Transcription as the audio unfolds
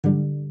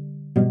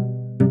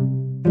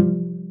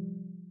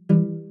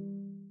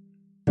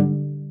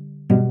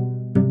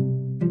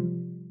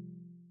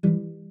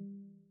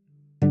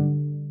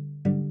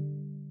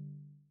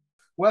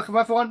Welcome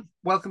everyone.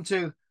 Welcome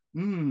to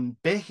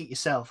Bake It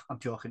Yourself. I'm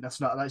joking. That's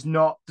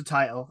not the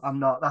title.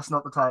 That's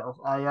not the title.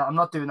 I'm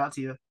not doing that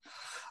to you.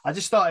 I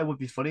just thought it would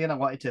be funny and I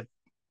wanted to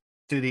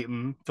do the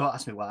Don't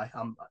ask me why.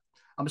 I'm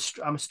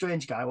a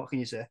strange guy. What can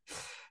you say?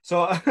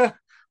 So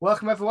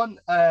welcome everyone.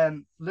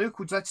 Luke,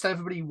 would you like to tell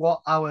everybody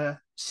what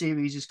our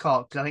series is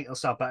called? Because I think it'll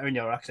sound better in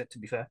your accent, to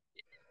be fair.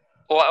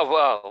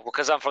 Well,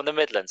 because I'm from the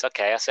Midlands.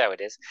 Okay, I see how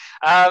it is.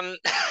 Um,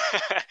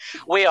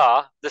 we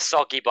are the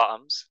Soggy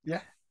Bottoms.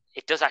 Yeah.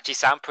 It does actually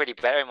sound pretty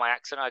better in my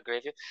accent. I agree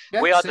with you.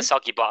 Yeah, We are the see?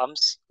 Soggy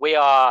Bottoms. We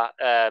are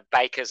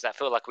bakers that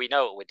feel like we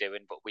know what we're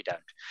doing, but we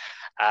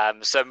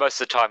don't. So most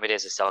of the time, it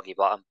is a soggy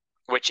bottom,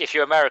 which, if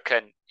you're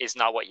American, is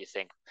not what you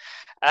think.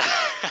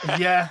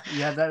 Yeah,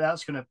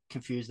 that's gonna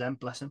confuse them,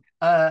 bless them.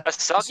 A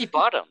soggy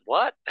bottom?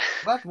 What?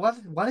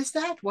 What is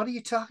that? What are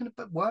you talking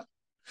about? What?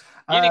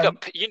 You need to go. Um,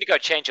 You need to go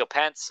change your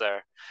pants,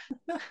 sir.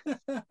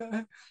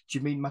 do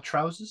you mean my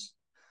trousers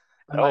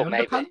and my Oh,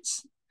 maybe.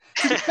 underpants?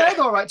 To be fair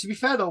though, right? To be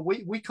fair though,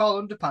 we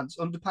call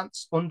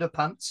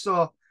underpants.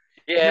 So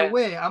in a Yeah.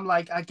 way, I'm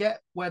like, I get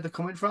where they're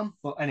coming from.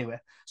 But anyway,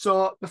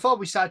 so before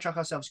we sidetrack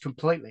ourselves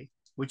completely,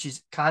 which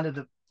is kind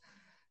of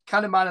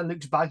mine and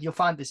Luke's bag, you'll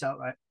find this out,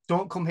 right?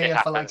 Don't come It here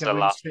for like happens a a really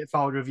lot.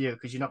 straightforward review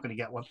because you're not going to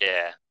get one.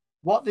 Yeah.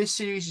 What this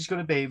series is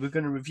going to be, we're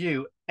going to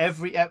review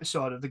every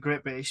episode of the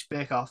Great British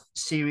Bake Off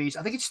series.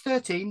 I think it's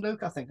 13,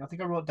 Luke. I think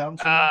I wrote down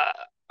somewhere. Uh,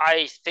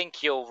 I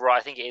think you're right.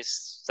 I think it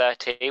is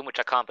 13, which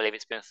I can't believe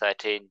it's been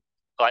 13,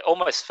 like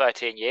almost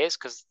 13 years.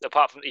 Because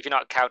apart from if you're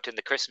not counting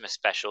the Christmas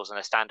specials and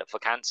the stand up for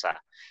cancer,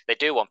 they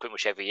do one pretty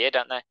much every year,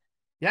 don't they?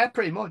 Yeah,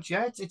 pretty much.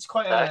 Yeah, it's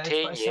quite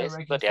 13 a semi years.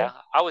 regular Bloody thing.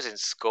 hell. I was in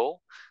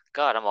school.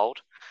 God, I'm old.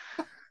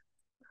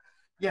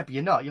 Yeah, but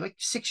you're not. You're like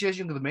 6 years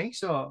younger than me.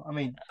 So I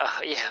mean,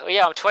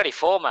 Yeah, I'm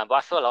 24, man, but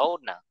I feel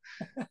old now.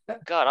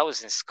 God, I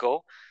was in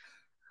school.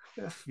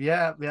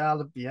 yeah.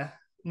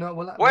 No,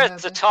 will I Where's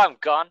have the been? time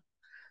gone?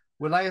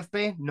 Will I have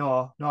been?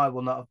 No, I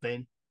will not have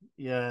been.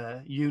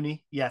 Yeah,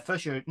 uni. Yeah,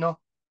 first year. No,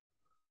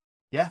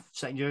 yeah,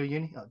 second year of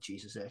uni. Oh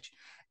Jesus H.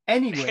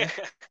 Anyway,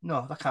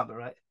 no, that can't be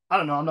right. I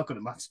don't know. I'm not good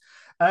at maths.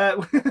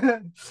 Uh,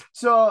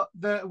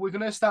 we're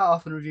going to start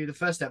off and review the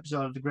first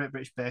episode of the Great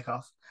British Bake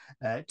Off,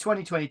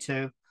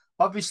 2022.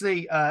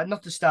 Obviously,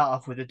 not to start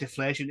off with a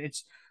deflation.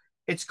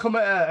 It's come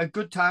at a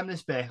good time,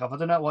 this Bake Off. I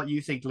don't know what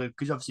you think, Luke,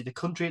 because obviously the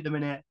country at the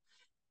minute.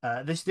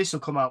 This will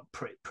come out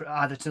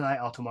either tonight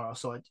or tomorrow,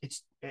 so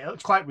it's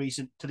quite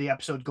recent to the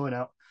episode going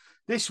out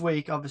this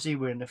week. Obviously,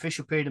 we're in the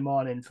official period of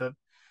mourning for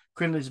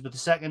Queen Elizabeth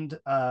II.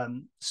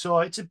 So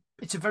it's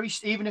a very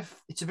even if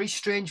it's a very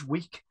strange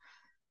week.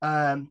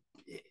 Um,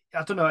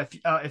 I don't know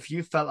if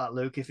you felt that,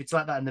 Luke, if it's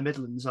like that in the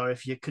Midlands, or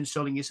if you're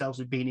consoling yourselves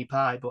with beanie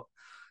pie, but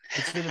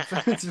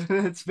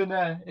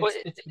Well,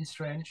 it's been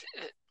strange.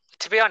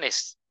 to be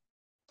honest,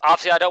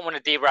 obviously I don't want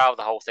to derail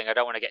the whole thing. I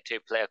don't want to get too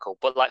political,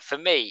 but like for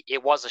me,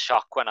 it was a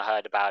shock when I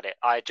heard about it.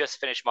 I had just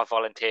finished my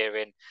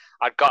volunteering.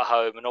 I'd got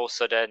home, and all of a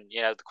sudden,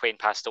 the Queen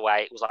passed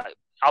away. It was like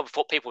I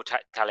thought people were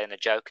telling a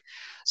joke.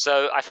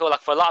 So I feel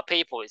like for a lot of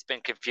people, it's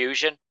been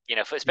confusion.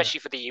 Yeah, Especially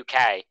for the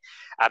UK.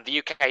 The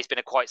UK has been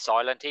quite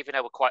silent, even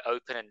though we're quite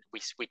open and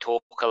we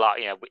talk a lot.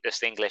 With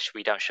this English,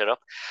 we don't shut up.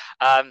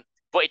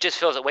 But it just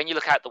feels that when you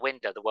look out the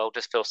window, the world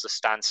just feels to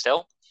stand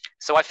still.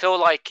 So I feel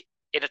like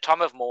in a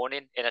time of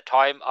mourning, in a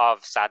time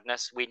of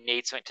sadness, we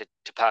need something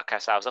to perk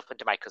ourselves up and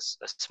to make us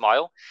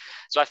smile.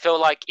 So I feel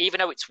like even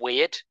though it's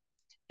weird,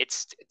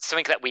 it's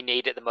something that we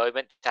need at the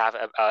moment to have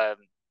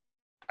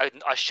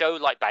a show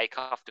like Bake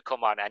Off to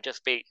come on and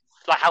just be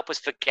like help us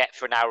forget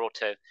for an hour or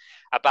two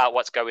about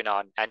what's going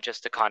on and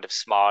just to kind of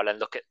smile and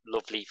look at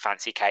lovely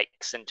fancy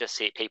cakes and just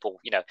see people,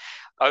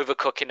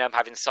 overcooking them,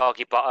 having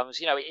soggy bottoms.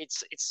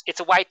 It's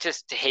a way to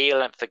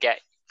heal and forget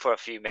for a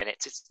few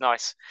minutes. It's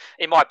nice,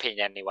 in my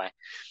opinion, anyway.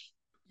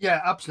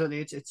 yeah, absolutely.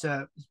 It's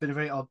been a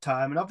very odd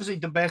time, and obviously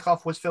the Bake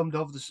Off was filmed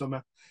over the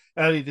summer,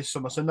 early this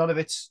summer, so none of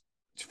it's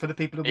for the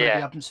people who maybe Yeah.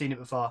 haven't seen it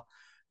before.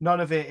 None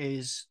of it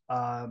is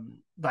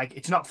like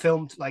it's not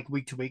filmed like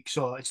week to week,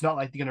 so it's not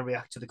like they're going to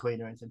react to the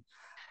Queen or anything.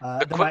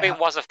 The They might Queen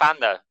have. was a fan,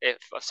 though. If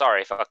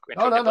sorry if I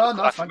Oh no, interrupted, but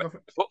no, no, it's fine. Go for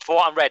it. for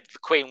what I read, the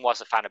Queen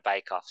was a fan of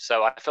Bake Off,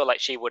 so I feel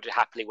like she would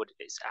happily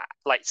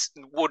like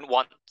wouldn't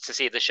want to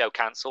see the show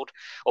cancelled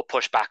or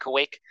pushed back a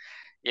week.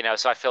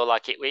 So I feel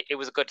like it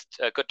was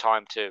a good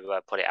time to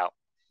put it out.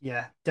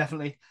 Yeah,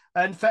 definitely.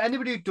 And for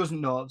anybody who doesn't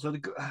know, so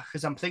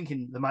because I'm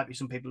thinking there might be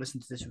some people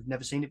listening to this who've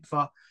never seen it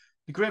before,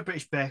 the Great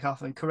British Bake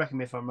Off, and correct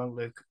me if I'm wrong,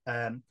 Luke.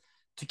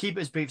 To keep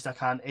it as brief as I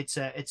can, it's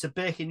a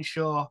baking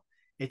show.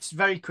 It's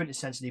very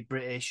quintessentially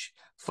British,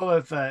 full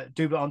of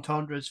double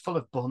entendres, full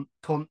of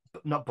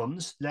not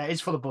buns. It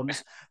is full of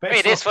buns, but I mean,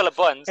 it's it is full. full of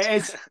buns. It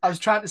is. I was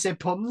trying to say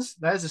puns.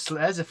 There's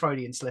a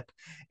Freudian slip.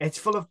 It's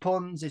full of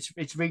puns.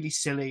 It's really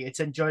silly. It's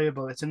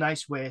enjoyable. It's a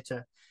nice way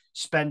to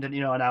spend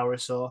an hour or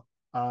so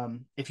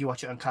if you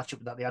watch it and catch up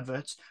without the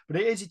adverts. But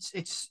it is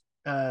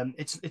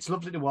it's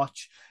lovely to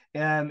watch.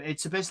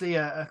 It's basically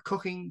a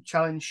cooking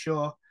challenge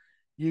show.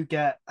 You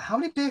get how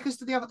many bakers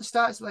do they have at the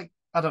start? It's like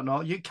I don't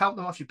know. You count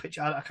them off your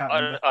picture. I can't I,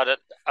 remember. I, don't,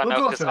 I We'll know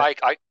go because through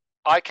it.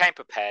 I came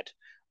prepared.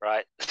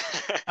 right?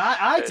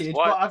 I It's did,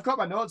 one but I've got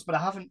my notes, but I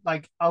haven't.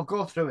 Like, I'll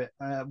go through it.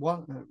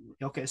 One.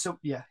 Okay, so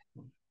yeah.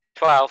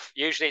 12.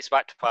 Usually it's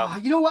about 12. Oh,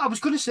 you know what? I was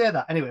going to say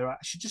that anyway. Right?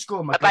 I should just go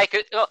on my A gut.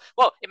 baker,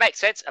 well, it makes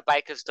sense. A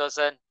baker's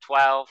dozen,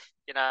 12.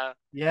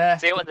 Yeah,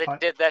 See what good they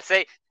point. did there?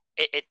 See,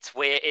 it's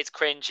weird, it's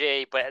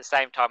cringy, but at the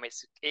same time,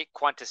 it's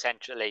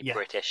quintessentially Yeah,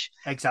 British.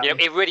 exactly.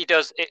 It really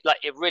does.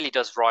 It really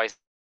does rise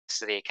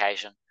to the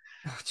occasion.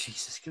 Oh,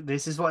 Jesus,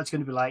 this is what it's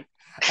going to be like.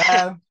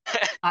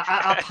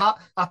 I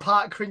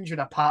part cringe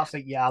and I part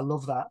think, yeah, I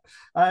love that.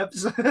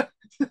 So,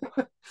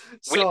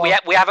 so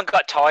we haven't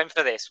got time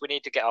for this. We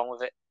need to get on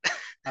with it.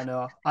 I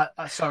know.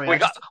 Sorry, We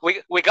got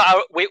we've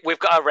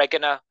got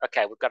oregano.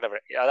 Okay, we've got a.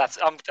 That's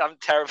I'm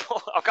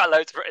terrible. I've got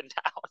loads written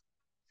down.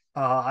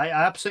 I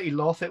absolutely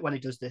love it when he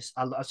does this.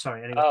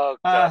 Sorry, anyway. Oh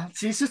god.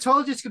 See, it's just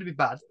told you it's going to be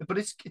bad, but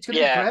it's going to be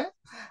Yeah.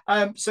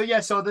 great. So yeah,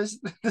 so there's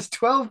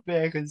 12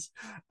 bakers.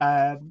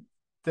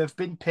 They've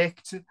been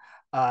picked.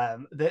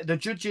 The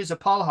judges are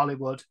Paul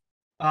Hollywood.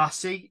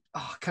 See,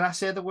 can I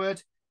say the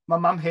word? My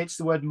mum hates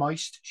the word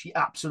moist. She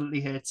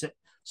absolutely hates it.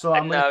 So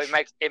I'm No,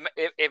 gonna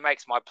it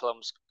makes my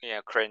plums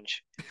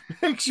cringe.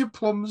 makes your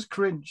plums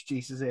cringe.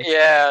 Jesus H.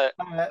 Yeah,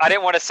 I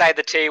didn't want to say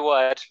the T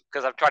word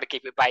because I'm trying to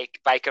keep it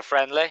baker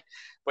friendly.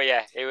 But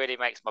yeah, it really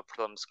makes my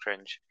plums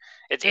cringe.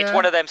 It's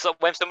one of them. So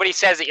when somebody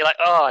says it, you're like,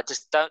 oh,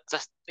 just don't,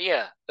 just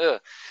yeah,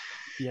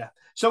 Yeah.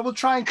 So we'll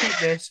try and keep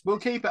this. We'll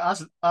keep it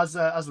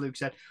as Luke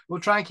said. We'll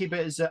try and keep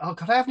it as oh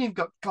god, I haven't even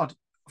got God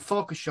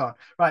focus, Sean.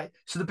 Right.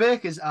 So the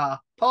bakers are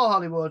Paul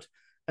Hollywood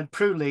and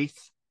Prue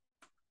Leith.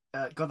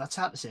 God, that's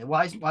hard to say.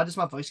 Why does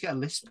my voice get a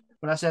lisp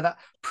when I say that?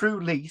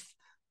 Prue Leith.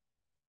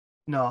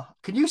 No,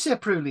 can you say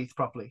Prue Leith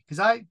properly? Because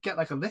I get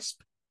like a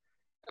lisp.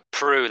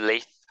 Prue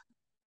Leith.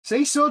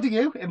 See, so do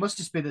you. It must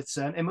just be the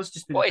turn. It must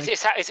just be. Well,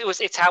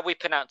 it's how we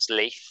pronounce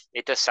Leith.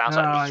 It does sound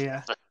like Leith.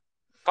 Yeah.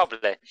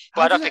 Probably,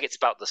 but I don't think it's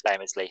spelled the same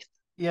as Leith.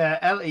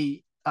 Yeah,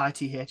 Leith. I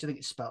think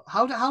it's spelled.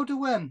 How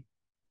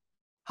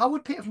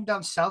would people from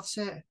down south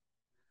say it?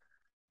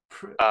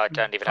 I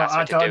don't even ask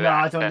me to do it.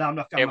 I don't know. I'm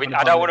not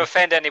I don't want to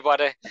offend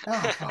anybody.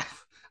 Oh,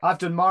 I've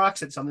done more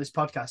accents on this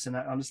podcast, and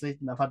honestly,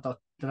 I've had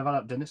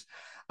at dinners.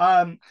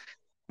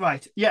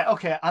 Right, yeah,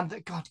 okay,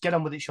 and God, get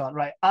on with it, Sean.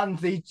 Right, and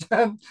the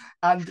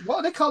and what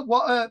are they called?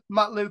 What are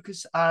Matt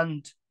Lucas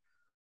and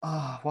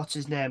what's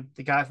his name?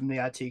 The guy from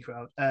the IT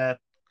crowd.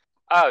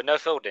 No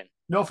Fielding.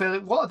 No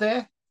Fielding. What are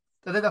they?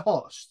 Are they the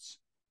hosts?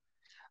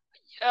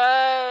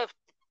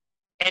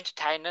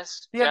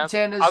 Entertainers. The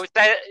entertainers. I would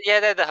say,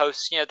 yeah, they're the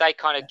hosts. They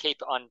kind of keep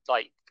it on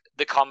like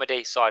the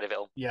comedy side of it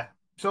all. Yeah.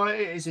 So it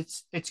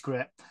is. It's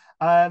great.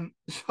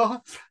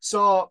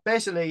 So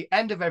basically,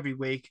 end of every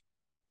week,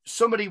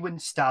 somebody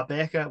wins Star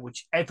Baker,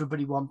 which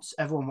everybody wants.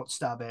 Everyone wants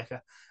Star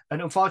Baker,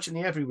 and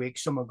unfortunately, every week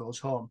someone goes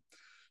home.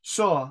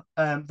 So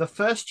the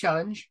first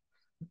challenge,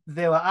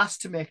 they were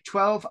asked to make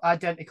 12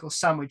 identical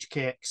sandwich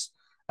cakes.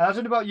 And I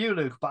don't know about you,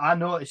 Luke, but I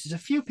noticed there's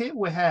a few people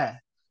with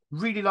hair,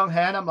 really long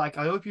hair, and I'm like,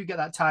 I hope you get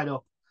that tied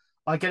up.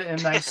 I get it in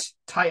a nice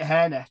tight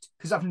hairnet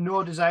because I've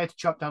no desire to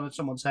chop down on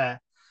someone's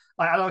hair.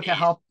 Like, I don't care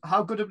how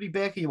good of a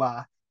baker you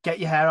are. Get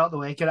your hair out the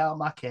way. Get out of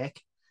my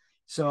cake.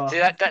 So see,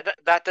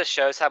 that just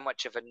shows how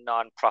much of a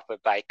non-proper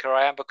baker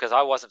I am because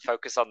I wasn't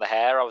focused on the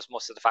hair. I was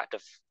most of the fact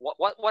of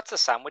what's a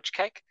sandwich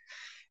cake.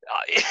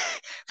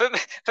 For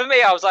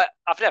me, I was like,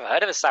 I've never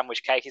heard of a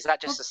sandwich cake. Is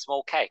that just a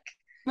small cake?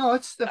 No,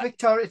 it's the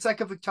Victoria. It's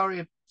like a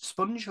Victoria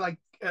sponge, like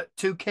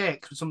 2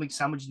 cakes with something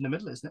sandwiched in the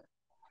middle, isn't it?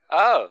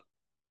 Oh,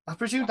 I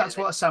presume that's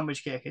what a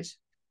sandwich cake is.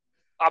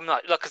 I'm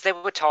not look because they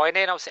were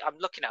tiny, and I'm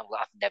looking at them.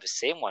 I've never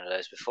seen one of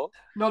those before.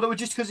 No, they were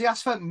just because they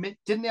asked for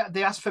didn't they?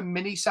 They asked for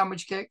mini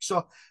sandwich cake.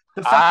 So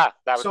that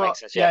would make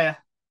sense. Yeah.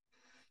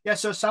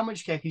 So a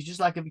sandwich cake is just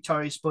like a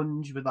Victoria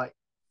sponge with like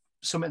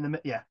something in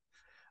the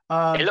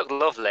it looked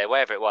lovely,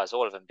 wherever it was.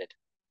 All of them did.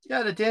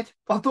 Yeah, they did.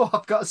 Although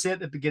I've got to say at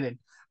the beginning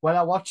when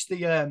I watched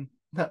the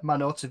my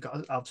notes have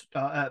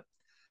got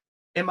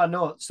in my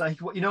notes,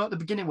 like at the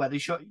beginning where they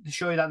show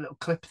you that little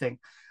clip thing.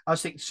 I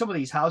was thinking some of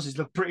these houses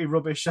look pretty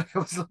rubbish. I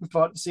was looking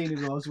forward to seeing who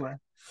those were.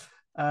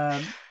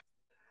 And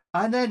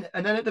then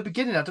at the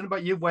beginning, I don't know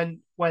about you, when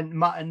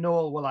Matt and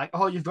Noel were like,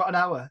 "Oh, you've got an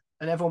hour,"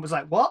 and everyone was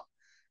like, "What?"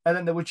 And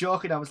then they were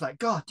joking. I was like,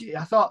 "God, dude,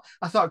 I thought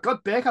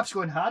God, Bake Off's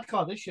going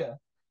hardcore this year."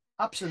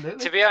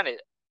 Absolutely. To be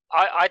honest,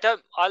 I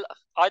don't.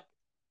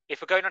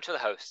 If we're going on to the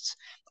hosts,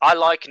 I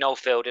like Noel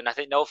Fielding. I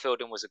think Noel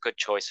Fielding was a good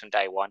choice from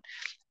day one.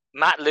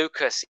 Matt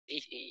Lucas,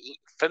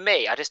 for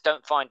me, I just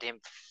don't find him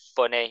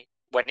funny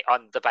when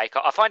on the Bake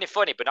Off. I find him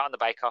funny, but not on the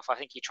Bake Off. I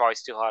think he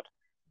tries too hard.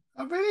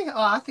 Oh, really? Oh,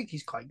 I think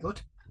he's quite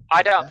good.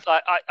 I don't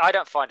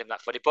find him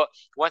that funny. But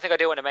one thing I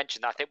do want to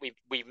mention that I think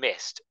we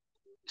missed.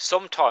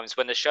 Sometimes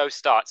when the show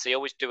starts, they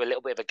always do a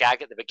little bit of a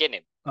gag at the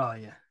beginning. Oh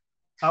yeah.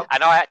 Oh.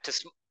 And I had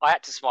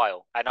to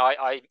smile. And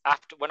I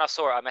after when I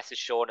saw it, I messaged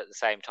Sean at the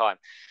same time.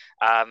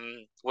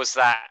 Was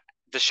that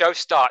the show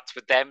starts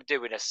with them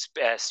doing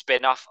a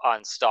spin-off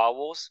on Star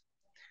Wars,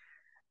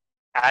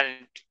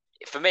 and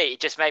for me, it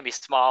just made me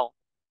smile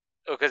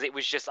because it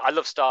was just I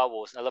love Star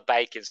Wars and I love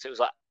bacon, so it was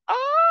like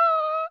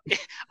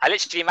I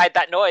literally made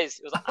that noise.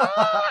 It was like,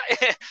 ah!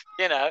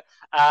 you know.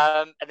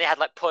 And they had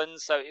like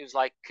puns, so it was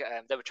like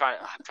they were trying.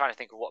 I'm trying to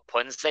think of what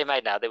puns they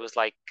made now. There was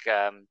like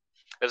there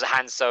was a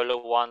Han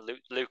Solo one,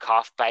 Luke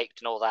half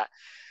baked, and all that.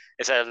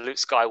 It's a Luke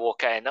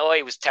Skywalker, and oh,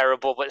 it was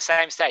terrible. But at the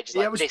same stage, it's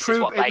Yeah, like this is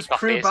what Bake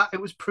Off is. It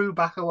was Prue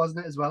Backer,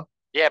 wasn't it, as well?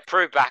 Yeah,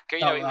 Prue Backer.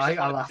 You know, Oh, it was just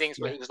I one of the laughed, things.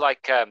 But yeah. it was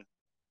like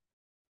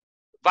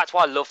that's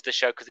why I love the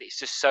show because it's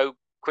just so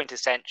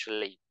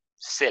quintessentially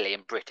silly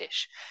and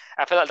British.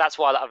 I feel like that's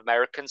why a lot of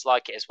Americans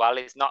like it as well.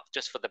 It's not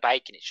just for the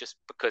bacon; it's just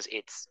because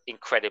it's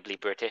incredibly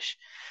British.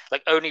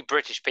 Like only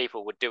British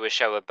people would do a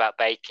show about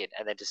bacon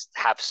and then just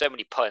have so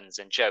many puns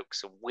and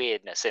jokes and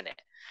weirdness in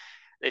it.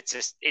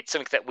 It's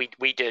something that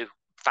we do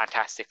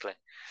fantastically.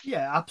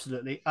 Yeah,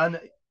 absolutely. And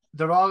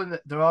they're all in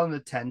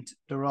the tent.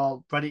 They're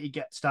all ready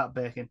to start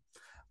baking.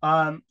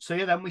 So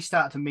yeah, then we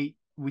start to meet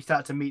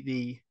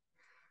the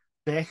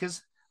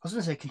bakers. I was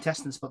going to say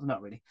contestants, but they're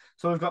not really.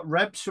 So we've got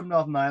Rebs from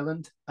Northern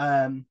Ireland.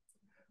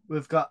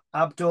 We've got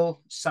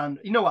Abdul Sand.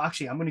 You know what?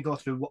 Actually, I'm going to go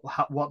through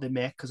what they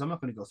make because I'm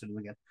not going to go through them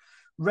again.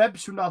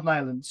 Rebs from Northern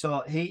Ireland.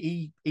 So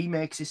he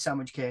makes his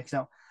sandwich cakes.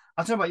 Now,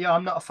 I don't know about you.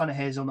 I'm not a fan of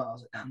hazelnut. I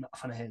was like, I'm not a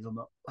fan of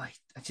hazelnut. Like,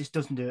 it just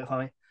doesn't do it for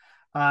me.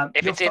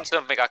 If it's in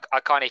something, I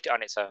can't eat it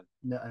on its own.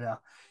 No.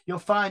 You'll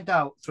find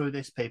out through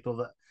this, people,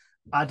 that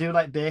I do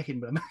like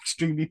baking, but I'm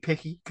extremely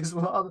picky because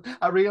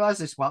I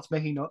realised this whilst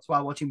making notes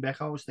while watching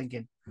Bake. I was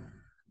thinking,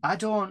 I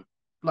don't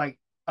want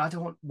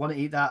to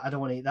eat that. I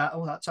don't want to eat that.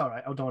 Oh, that's all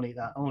right. I don't eat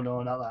that. Oh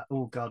no, not that.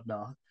 Oh God,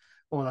 no.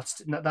 Oh,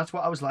 that's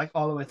what I was like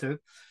all the way through.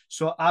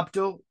 So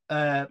Abdul,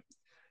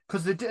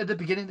 because at the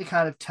beginning they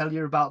kind of tell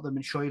you about them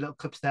and show you little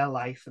clips of their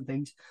life and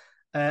things.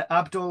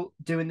 Abdul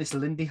doing this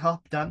Lindy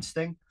Hop dance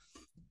thing,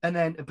 and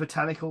then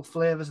botanical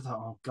flavors. I thought,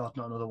 oh God,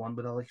 not another one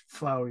with all the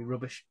flowery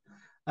rubbish.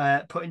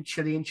 Putting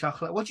chili and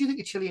chocolate. What do you think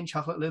of chili and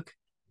chocolate, Luke?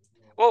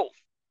 Well,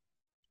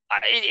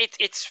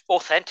 it's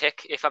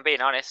authentic. If I'm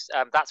being honest,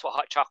 that's what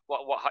hot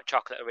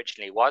chocolate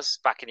originally was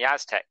back in the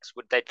Aztecs.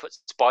 They'd put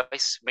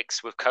spice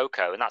mixed with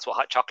cocoa, and that's what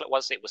hot chocolate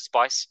was. It was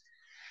spice.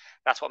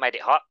 That's what made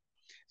it hot.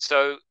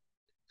 So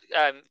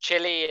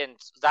chili and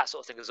that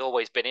sort of thing has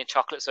always been in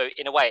chocolate. So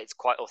in a way, it's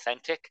quite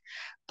authentic.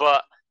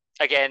 But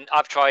again,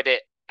 I've tried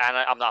it and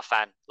I'm not a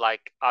fan.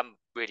 Like I'm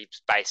really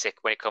basic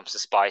when it comes to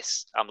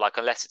spice. I'm like,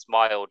 unless it's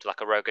mild,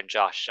 like a Rogan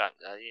Josh,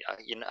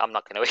 I'm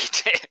not going to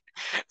eat it.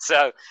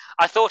 So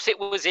I thought it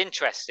was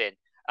interesting.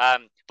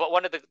 But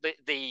one of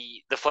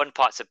the fun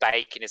parts of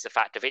baking is the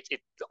fact of it.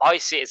 I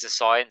see it as a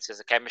science, as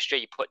a chemistry.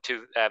 You put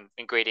two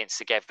ingredients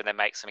together and then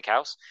make something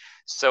else.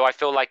 So I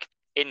feel like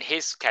in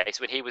his case,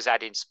 when he was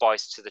adding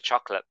spice to the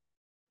chocolate,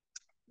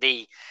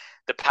 the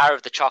power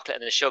of the chocolate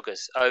and the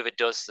sugars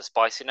overdoes the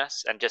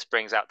spiciness and just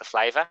brings out the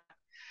flavor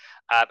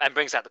and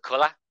brings out the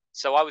color.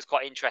 So I was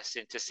quite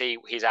interested to see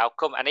his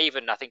outcome. And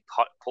even I think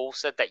Paul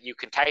said that you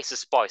can taste the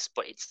spice,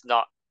 but it's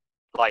not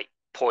like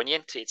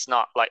poignant. It's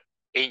not like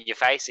in your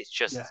face. It's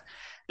just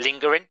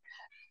lingering.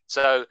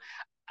 So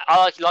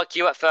I like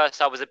you at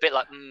first. I was a bit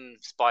like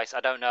spice. I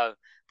don't know.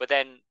 But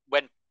then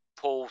when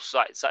Paul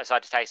started to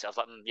taste it, I was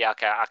like, yeah,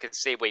 okay, I can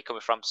see where you're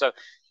coming from. So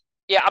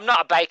yeah, I'm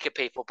not a baker,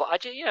 people, but I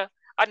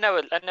know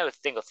a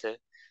thing or two.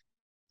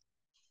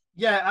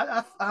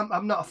 Yeah,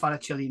 I'm not a fan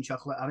of chili and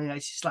chocolate. I mean,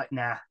 it's just like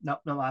not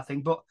my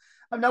thing. But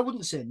I mean, I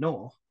wouldn't say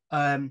no.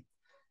 And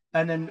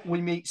then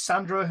we meet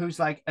Sandra, who's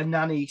like a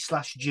nanny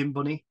 / gym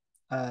bunny.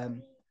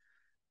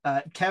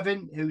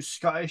 Kevin, who's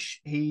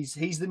Scottish. He's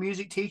the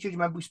music teacher. Do you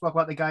remember we spoke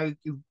about the guy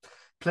who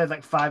played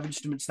like 5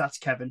 instruments? That's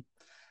Kevin.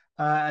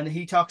 And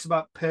he talks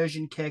about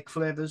Persian cake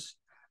flavors.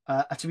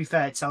 To be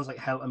fair, it sounds like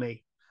hell to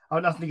me. I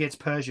have nothing against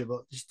Persia,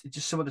 but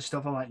just some of the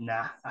stuff I'm like,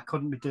 nah, I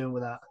couldn't be doing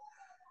with that.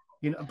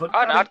 You know, but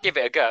I'd give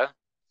it a go.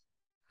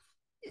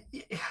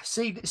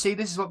 See, this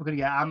is what we're gonna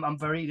get. I'm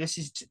very. This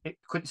is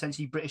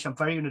quintessentially British. I'm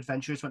very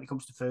unadventurous when it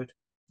comes to food.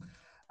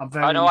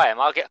 I know I am.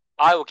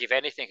 I will give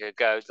anything a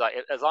go. Like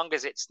as long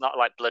as it's not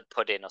like blood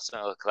pudding or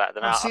something like that.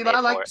 Then I'm here for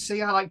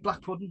it. I like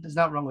black pudding. There's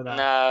nothing wrong with that.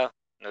 No,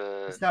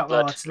 it's not.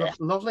 Blood. Oh, it's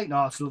lovely.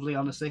 No, it's lovely.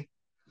 Honestly,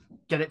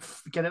 get it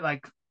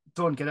like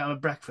done. Get it on a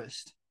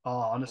breakfast. Oh,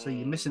 honestly,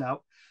 you're missing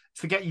out.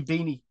 Forget your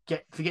beanie.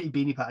 Forget your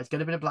beanie pies.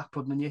 Get a bit of black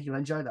pudding in you. You'll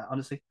enjoy that.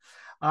 Honestly.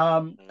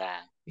 Nah.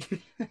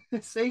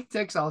 See,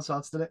 takes all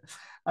sorts, doesn't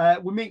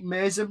it? We meet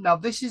Mazem. Now,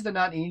 this is the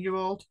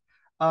 19-year-old.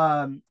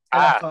 The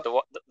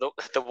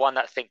one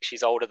that thinks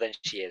she's older than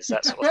she is,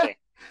 that sort of thing.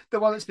 The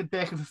one that's been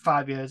baking for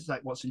 5 years,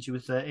 like what, since she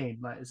was 13,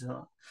 like, isn't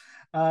it?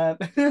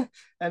 And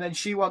then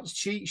she's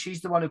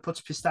the one who puts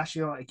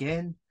pistachio on it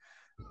again.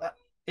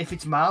 If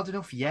it's mild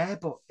enough, yeah,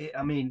 but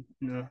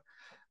no.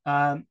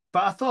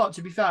 But I thought,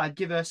 to be fair, I'd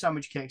give her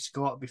sandwich cakes a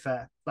go, to be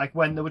fair. Like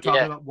when they were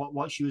talking about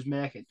what she was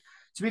making.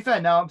 To be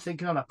fair, now I'm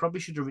thinking I probably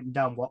should have written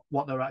down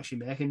what they're actually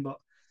making, but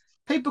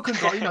people can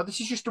go, this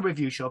is just a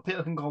review show.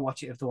 People can go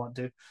watch it if they want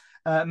to.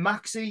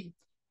 Maxi,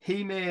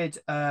 he made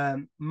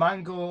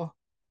mango.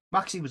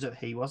 Maxi was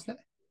he, wasn't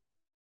it?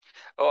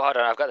 Oh, hold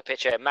on, I've got the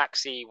picture.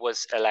 Maxi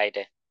was a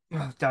lady.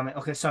 Oh, damn it.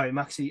 Okay, sorry,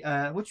 Maxi.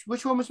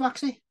 Which one was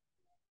Maxi?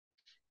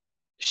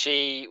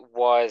 She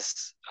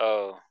was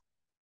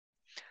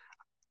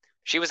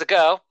She was a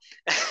girl.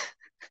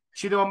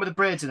 She the one with the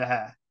braids in her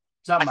hair.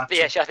 Is that Maxi?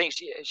 Yeah, I think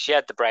she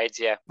had the braids.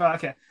 Yeah. Right,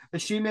 okay.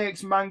 And she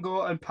makes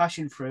mango and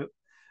passion fruit.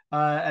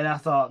 And I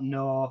thought,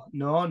 no.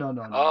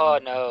 Oh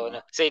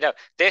no. See, no,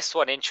 this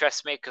one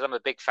interests me because I'm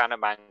a big fan of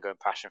mango and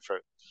passion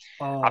fruit.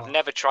 I've Oh,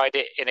 never tried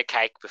it in a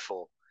cake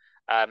before.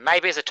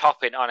 Maybe as a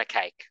topping on a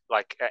cake,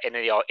 like in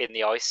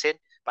the icing,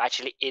 but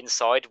actually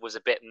inside was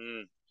a bit.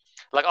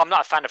 Like I'm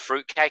not a fan of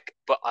fruitcake,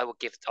 but I would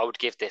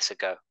give this a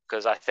go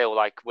because I feel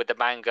like with the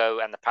mango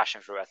and the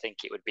passion fruit, I think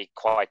it would be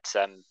quite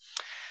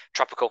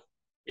tropical.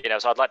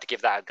 So I'd like to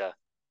give that a go.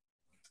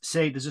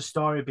 see, there's a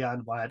story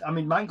behind why. I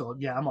mean, mango,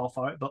 yeah, I'm all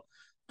for it. But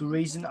the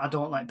reason I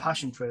don't like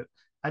passion fruit,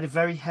 I had a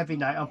very heavy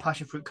night on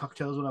passion fruit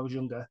cocktails when I was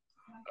younger.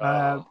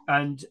 Oh,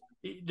 And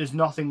there's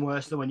nothing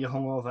worse than when you're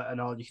hungover and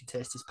all you can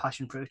taste is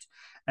passion fruit,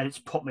 and it's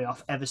put me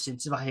off ever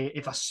since.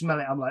 If I smell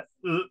it, I'm like,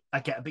 ugh, I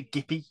get a bit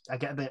gippy. I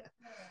get a bit.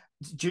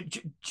 Do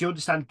you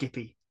understand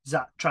gippy? Does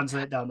that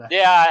translate down there?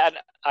 yeah, and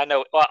I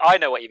know. Well, I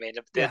know what you mean.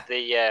 Yeah,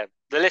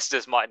 The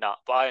listeners might not,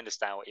 but I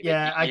understand what you mean.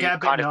 yeah, I You get a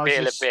bit kind of feel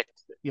a nauseous. bit,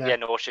 Yeah, yeah,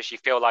 nauseous. You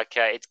feel like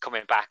it's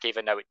coming back,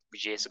 even though it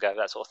was years ago.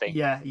 That sort of thing.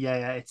 yeah.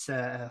 It's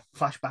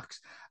flashbacks.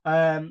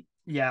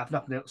 Yeah, I've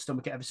not been able to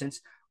stomach it ever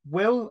since.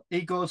 Will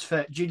he goes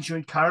for ginger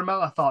and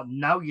caramel? I thought,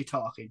 now you're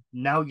talking.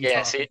 Now you're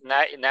Yeah, talking.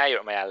 see, now you're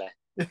at my alley.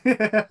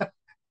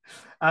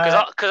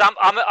 uh, Because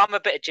I'm a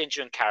bit of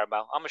ginger and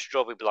caramel. I'm a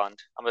strawberry blonde.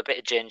 I'm a bit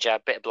of ginger, a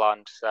bit of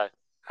blonde. So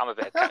I'm a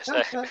bit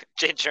of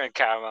ginger and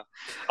caramel.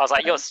 I was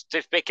like, you're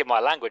speaking my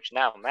language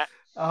now, Matt.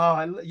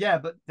 yeah,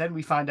 but then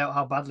we find out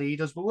how badly he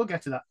does. But we'll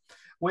get to that.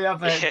 We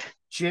have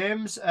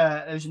James,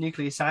 who's a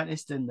nuclear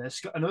scientist, and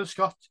another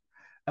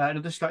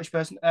Scottish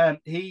person.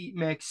 He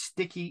makes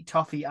sticky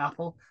toffee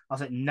apple. I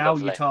was like, now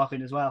Lovely. you're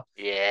talking as well.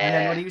 And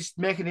then when Yeah. he was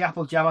making the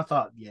apple jam, I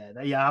thought,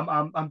 yeah,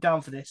 I'm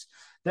down for this.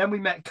 Then we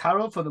met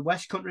Carol from the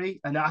West Country,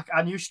 and I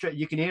knew straight.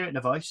 You can hear it in the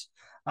voice.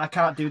 I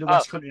can't do the Oh,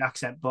 West Country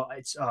accent, but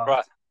it's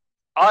right.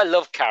 I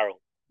love Carol.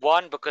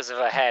 One, because of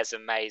her hair's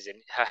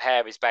amazing. Her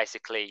hair is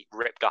basically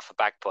ripped off a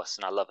bagpuss,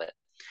 and I love it.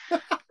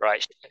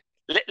 Right.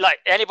 Like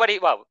anybody,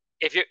 well,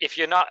 if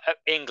you're not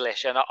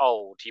English and not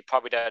old, you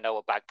probably don't know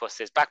what bagpuss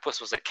is. Bagpuss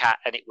was a cat,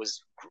 and it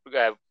was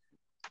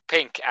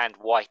pink and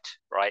white,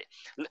 right?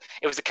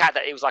 It was a cat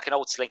it was like an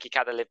old slinky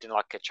cat that lived in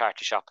like a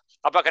charity shop.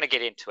 I'm not going to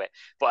get into it,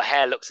 but her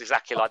hair looks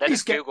exactly like that.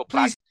 Just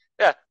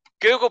yeah,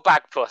 Google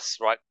bagpuss,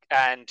 right?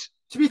 And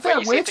to be fair, when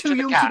you see we're a picture too of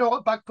the young to cat, know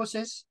what bagpuss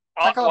is.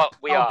 Like well,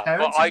 we our are. But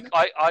parents, I, isn't it?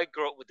 I, I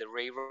grew up with the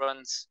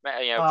reruns,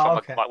 Oh, from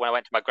okay. like when I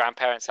went to my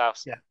grandparents'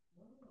 house. Yeah.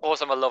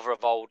 Also, I'm a lover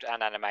of old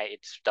and animated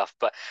stuff,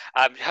 but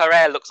her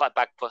hair looks like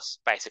bagpuss,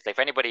 basically.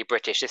 For anybody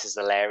British, this is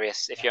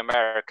hilarious. If you're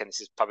American,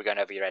 this is probably going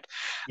over your head.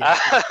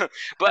 Yeah.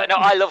 But no,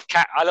 I love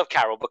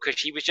Carol because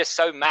she was just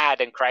so mad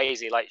and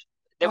crazy. Like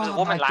there was a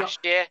woman last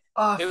year.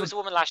 There was a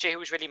woman last year who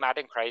was really mad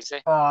and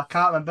crazy. Oh, I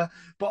can't remember.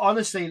 But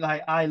honestly,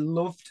 like I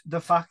loved the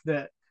fact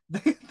that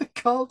they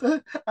called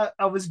her.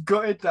 I was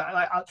gutted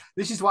that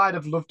this is why I'd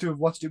have loved to have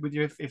watched it with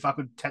you if I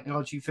could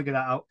technology figure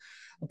that out.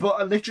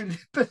 But I literally,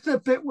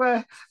 the bit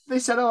where they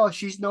said, "Oh,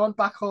 she's known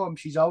back home.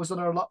 She's always on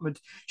her allotment.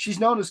 She's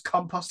known as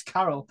Compost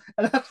Carol."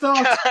 And I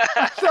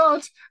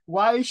thought,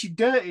 why is she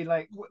dirty?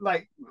 Like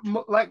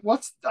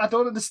what's? I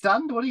don't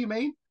understand. What do you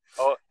mean?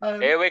 Oh,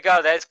 here we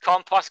go. There's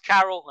Compost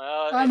Carol.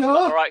 I It's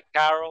not know. right,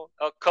 Carol.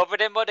 Oh,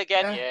 covered in mud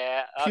again.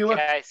 Yeah, Yeah. pure,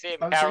 Okay. See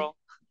him, honestly, Carol.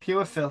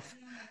 pure filth.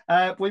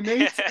 We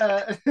meet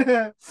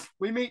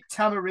we meet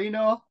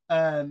Tamarino,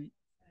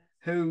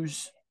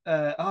 who's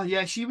oh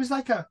yeah, she was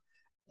like a.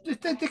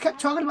 They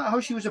kept talking about how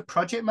she was a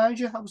project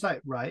manager. I was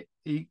like, right,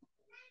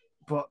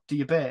 but do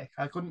you bake?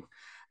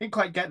 Didn't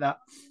quite get that.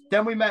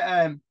 Then we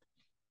met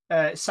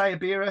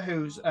Sayabira,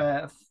 who's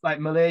like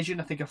Malaysian,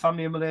 I think a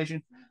family of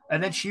Malaysian,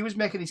 and then she was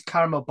making these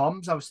caramel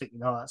bombs. I was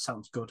thinking, oh, that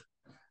sounds good.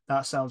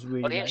 That sounds Oh,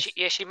 really yeah,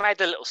 nice. she made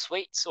the little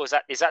sweets, or is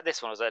that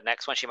this one? Or was that the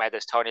next one? She made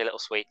those tiny little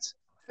sweets.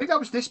 I think that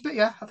was this bit.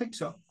 Yeah, I think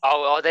so.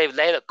 Oh, they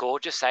look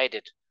gorgeous. They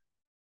did,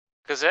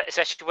 because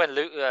especially when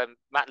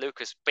Matt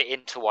Lucas bit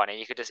into one, and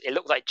you could it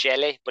looked like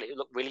jelly, but it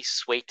looked really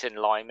sweet and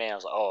limey. I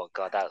was like, oh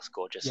god, that looks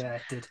gorgeous. Yeah,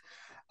 it did.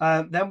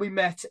 Then we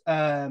met.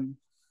 Oh,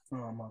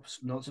 my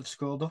notes have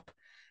scrolled up.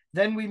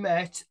 Then we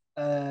met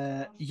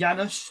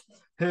Janusz,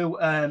 who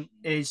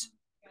is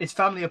his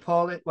family are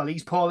Polish. Well,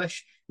 he's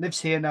Polish, lives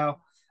here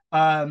now,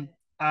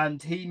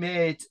 and he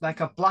made like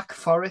a Black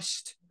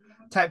Forest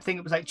type thing.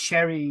 It was like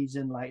cherries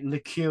and like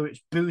liqueur.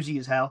 It's boozy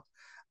as hell.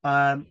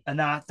 And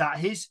that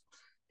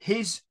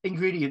his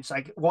ingredients,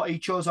 like what he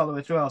chose all the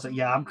way through, I was like,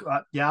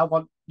 I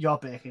want your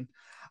bacon.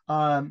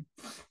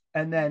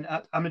 And then,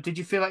 I mean, did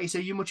you feel like you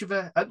said you much of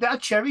a? There had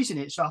cherries in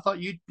it, so I thought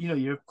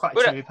you're quite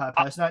a cherry pie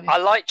person, aren't you? I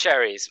like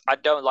cherries. I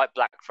don't like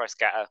Black Forest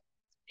Ghetto.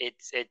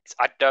 It's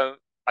I don't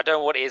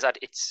know what it is.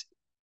 It's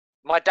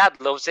my dad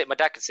loves it. My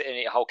dad can sit and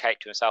eat a whole cake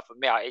to himself. But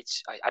me,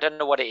 I don't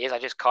know what it is. I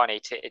just can't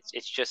eat it.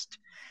 It's just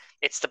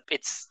it's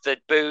the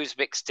booze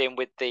mixed in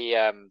with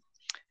the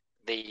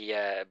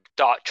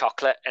dark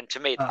chocolate, and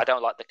to me, I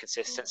don't like the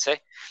consistency.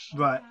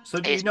 Right. So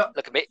do you not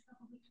look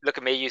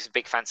at me using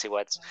big fancy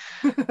words?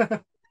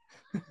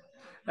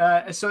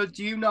 So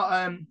do you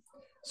not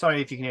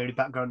Sorry if you can hear any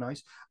background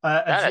noise.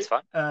 No, that's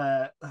fine.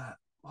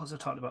 What was I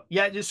talking about?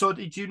 Yeah. So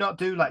do you not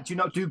do like? Do you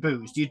not do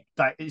booze? Do you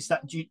like? Is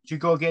that do you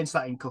go against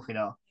that in cooking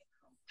or?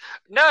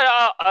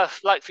 No,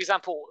 like for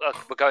example,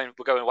 we're going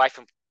away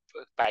from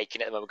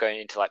baking at the moment. We're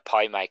going into like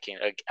pie making,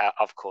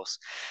 of course.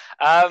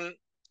 Um,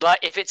 like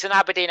if it's an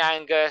Aberdeen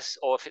Angus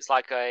or if it's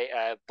like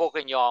a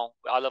bourguignon,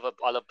 I love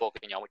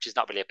bourguignon, which is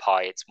not really a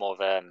pie. It's more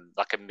of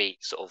like a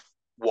meat sort of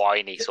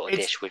winey sort of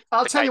It's. dish with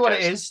I'll tell you what it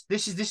potatoes.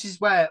 is. This is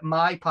where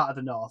my part of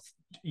the north.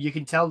 You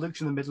can tell Luke's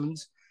from the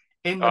Midlands.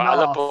 In the I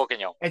love north,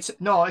 bourguignon. it's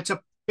no. It's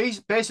a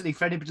basically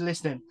for anybody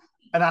listening,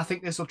 and I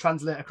think this will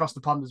translate across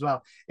the pond as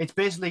well. It's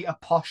basically a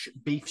posh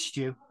beef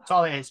stew. That's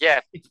all it is. Yeah,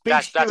 It's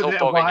beef stew that's with a all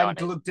bit of wine bourguignon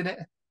is. glugged in it.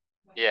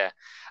 Yeah,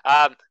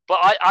 but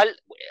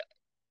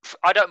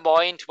I don't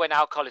mind when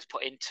alcohol is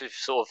put into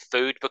sort of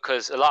food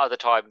because a lot of the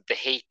time the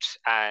heat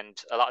and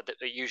a lot of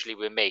usually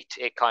with meat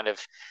it kind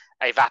of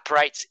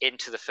evaporates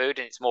into the food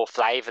and it's more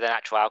flavour than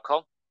actual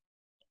alcohol.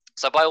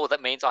 So by all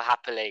that means, I'll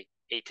happily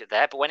eat it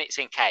there. But when it's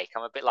in cake,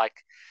 I'm a bit like,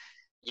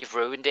 you've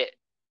ruined it.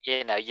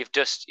 You've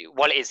just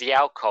what it is the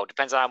alcohol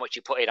depends on how much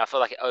you put in. I feel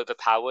like it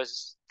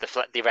overpowers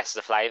the rest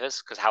of the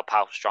flavors because how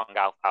powerful strong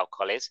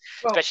alcohol is,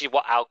 Well, especially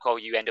what alcohol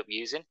you end up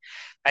using.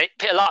 And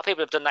a lot of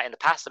people have done that in the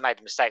past and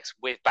made mistakes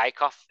with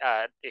Bake Off.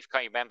 If you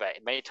can't remember,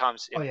 many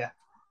times oh in yeah,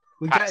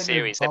 we get past it moving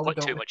series they forward, put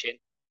don't too we? much in.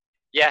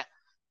 Yeah,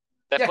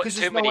 they Yeah, put because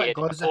too there's nowhere many to in,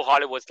 go, and is there? poor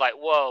Hollywood's like,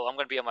 "Whoa, I'm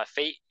going to be on my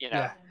feet."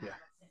 Yeah, yeah,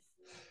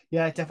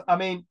 yeah. I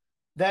mean,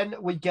 then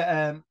we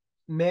get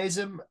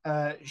Maisem.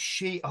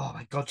 She, oh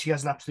my god, she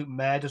has an absolute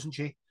mare, doesn't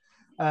she?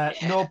 Yeah,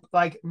 No,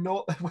 like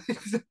no.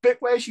 The bit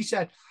where she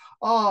said,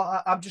 "Oh,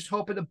 I'm just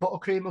hoping the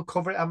buttercream will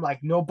cover it." I'm like,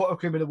 no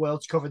buttercream in the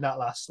world's covering that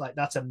last. Like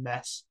that's a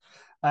mess.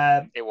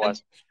 Um, it and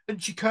was.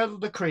 and she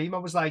curdled the cream. I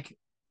was like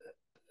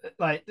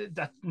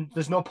that.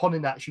 There's no pun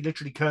in that. She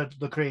literally curdled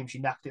the cream. She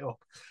knocked it up.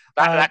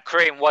 That Um, that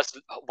cream was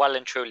well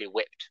and truly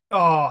whipped.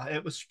 oh,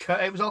 it was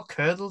all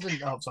curdled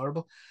and oh, it's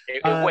horrible.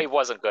 It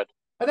wasn't good.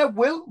 And then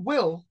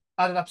Will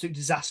had an absolute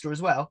disaster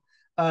as well.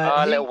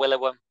 Oh, little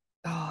Willowum.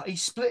 He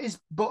split his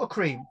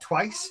buttercream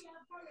twice.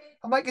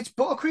 I'm like, it's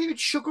buttercream,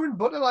 it's sugar and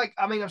butter. Like,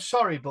 I mean, I'm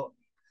sorry, but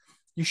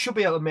you should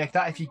be able to make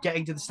that if you're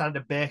getting to the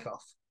standard bake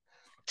off.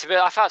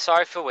 I felt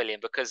sorry for William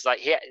because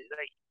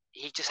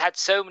he just had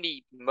so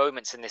many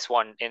moments in this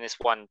one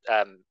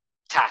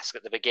task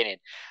at the beginning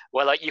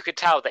where like you could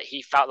tell that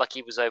he felt like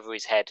he was over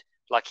his head.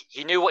 Like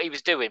he knew what he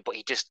was doing, but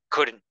he just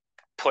couldn't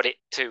put it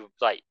to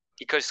like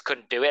he just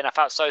couldn't do it. And I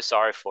felt so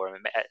sorry for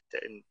him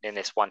in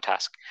this one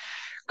task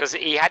because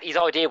he had his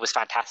idea was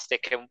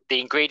fantastic and the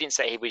ingredients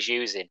that he was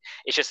using.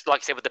 It's just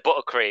like I said with the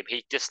buttercream,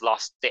 he just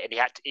lost it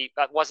and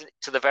that wasn't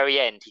to the very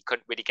end. He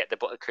couldn't really get the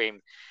buttercream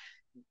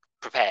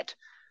prepared.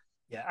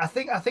 Yeah, I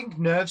think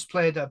nerves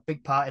played a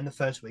big part in the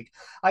first week.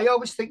 I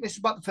always think this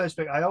about the first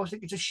week. I always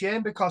think it's a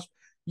shame because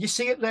you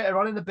see it later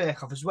on in the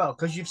bake off as well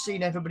because you've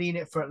seen everybody in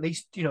it for at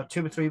least 2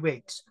 or 3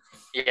 weeks.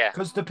 Yeah.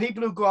 Because the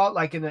people who go out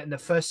like in the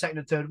first, second,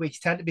 and third weeks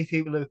tend to be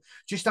people who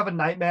just have a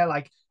nightmare.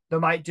 Like they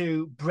might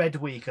do bread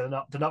week, and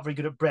they're not very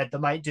good at bread. They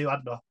might do I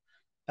don't know,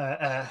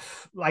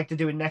 like they're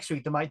doing next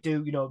week. They might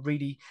do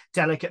really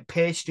delicate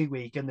pastry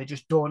week, and they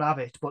just don't have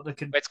it. But they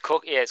can, It's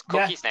yeah,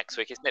 cookies next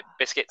week, isn't it?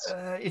 Biscuits.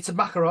 it's a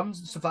macarons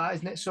and stuff like that,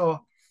 isn't it? So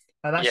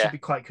that should Yeah. be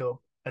quite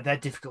cool. And they're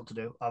difficult to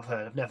do. I've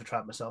heard. I've never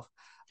tried myself.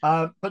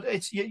 But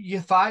it's you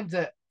find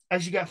that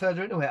as you get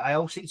further into it, I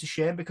also think it's a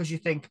shame because you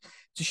think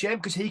it's a shame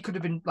because he could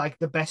have been like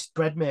the best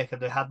bread maker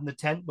they had in the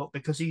tent, but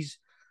because he's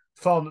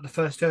fallen at the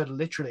first hurdle,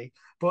 literally.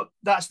 But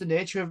that's the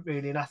nature of it,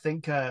 really. And I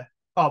think, oh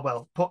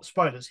well,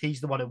 spoilers.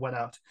 He's the one who went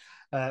out.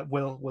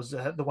 Will was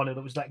the one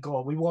who was let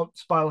go. We won't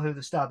spoil who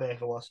the star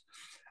baker was.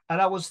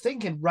 And I was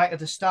thinking right at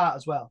the start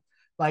as well,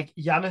 like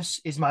Yanis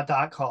is my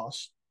dark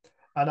horse.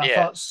 And I Yeah.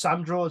 thought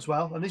Sandro as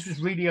well. And this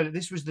was really early.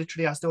 This was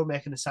literally as they were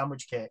making the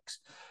sandwich cakes.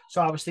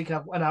 So I was thinking,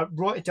 and I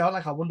wrote it down,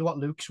 like, I wonder what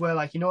Luke's were.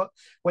 Like,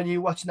 when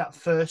you're watching that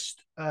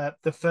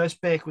the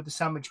first bake with the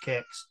sandwich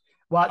cakes,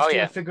 Oh whilst you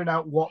were yeah. figuring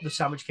out what the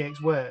sandwich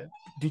cakes were,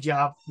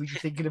 were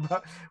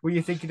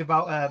you thinking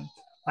about,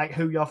 like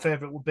who your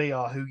favorite would be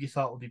or who you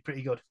thought would be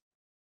pretty good?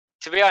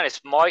 To be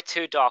honest, my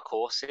two dark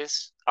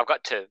horses, I've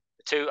got two.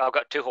 I've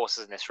got two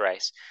horses in this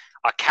race,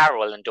 are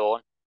Carol and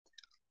Dawn.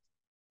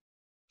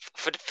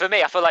 For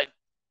me, I feel like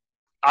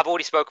I've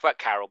already spoke about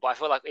Carol, but I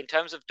feel like in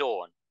terms of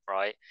Dawn,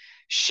 right?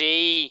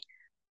 She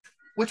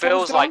Which one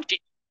was feels Dawn?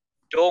 like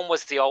Dawn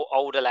was the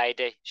older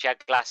lady. She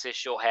had glasses,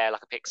 short hair,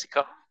 like a pixie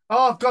cut,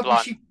 Oh, God, was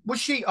blonde. she, was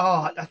she,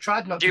 oh, I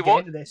tried not She to get wore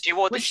into this. she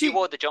wore Was she she,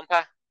 wore the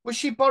jumper. was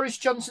she Boris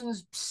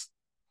Johnson's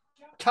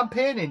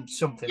campaigning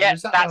something? Yeah,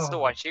 Was that, that's the oh.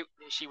 one.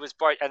 She was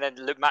bright, and then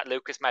Matt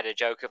Lucas made a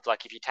joke of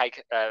like if you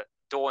take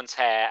Dawn's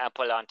hair and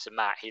put it onto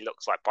Matt, he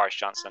looks like Boris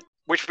Johnson.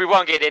 Which we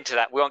won't get into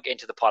that. We won't get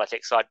into the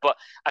politics side, but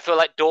I feel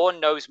like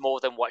Dawn knows more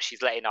than what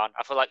she's letting on.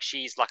 I feel like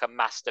she's like a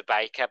master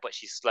baker, but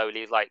she's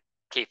slowly like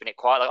keeping it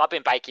quiet. Like I've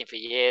been baking for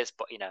years,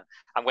 but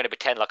I'm going to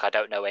pretend like I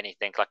don't know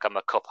anything, like I'm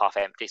a cup half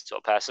empty sort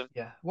of person.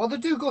 Yeah. Well, they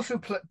do go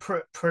through.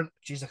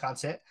 Geez, I can't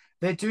say it.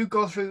 They do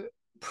go through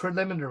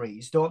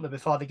preliminaries, don't they,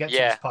 before they get to this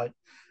Yeah, point?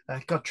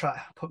 God, try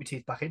put my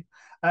teeth back in.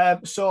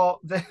 So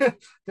they're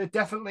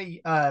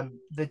definitely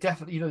they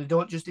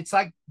don't just it's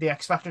like the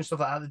X Factor and stuff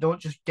like that. They don't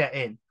just get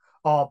in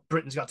or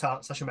Britain's Got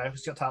Talent /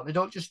 America's Got Talent. They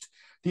don't just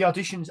the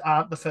auditions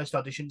aren't the first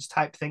auditions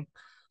type thing.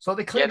 So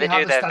they yeah, clearly they have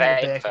do the their standard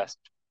vetting bacon. first.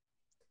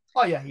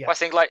 Oh yeah, yeah. I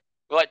think like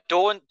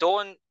Dawn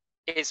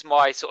is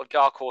my sort of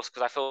dark horse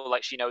because I feel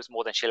like she knows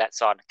more than she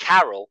lets on.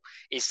 Carol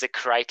is the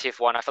creative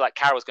one. I feel like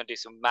Carol's going to do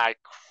some mad,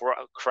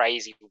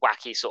 crazy,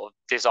 wacky sort of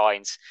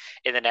designs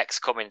in the next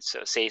coming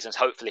sort of seasons.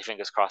 Hopefully,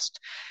 fingers crossed.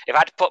 If I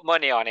had to put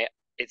money on it,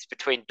 it's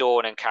between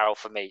Dawn and Carol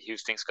for me. Who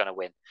thinks going to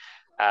win?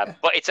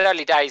 But it's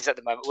early days at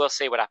the moment. We'll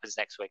see what happens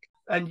next week.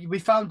 And we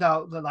found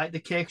out that like the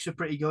cakes are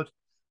pretty good.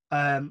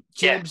 Yeah,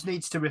 James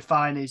needs to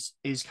refine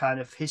his kind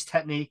of his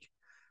technique.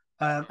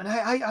 And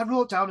I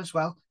wrote down as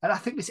well, and I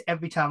think this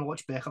every time I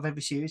watch Bake Off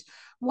every series.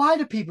 Why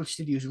do people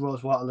still use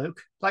rose water,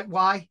 Luke? Like,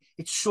 why?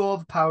 It's so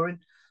overpowering.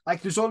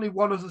 Like, there's only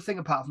one other thing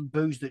apart from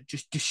booze that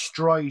just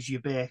destroys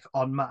your bake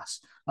en masse,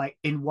 like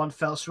in one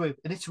fell swoop,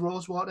 and it's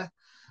rose water.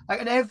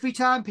 Like, and every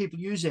time people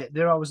use it,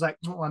 they're always like,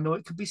 "Oh, I know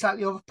it could be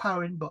slightly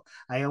overpowering, but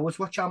I always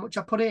watch how much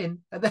I put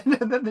in," and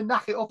then they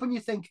knock it up, and you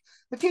think,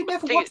 "Have you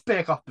never watched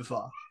Bake Off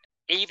before?"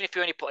 even if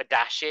you only put a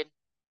dash in,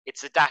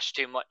 it's a dash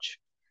too much.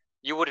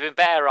 You would have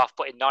been better off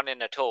putting none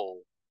in at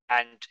all,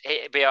 and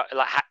it'd be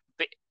like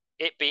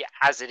it be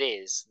as it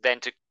is, than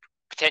to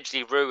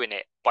potentially ruin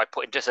it by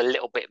putting just a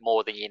little bit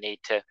more than you need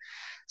to.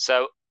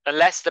 So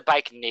unless the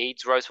bacon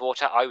needs rose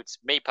water,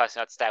 me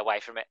personally, I'd stay away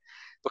from it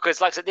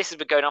because, like I said, this has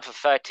been going on for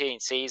 13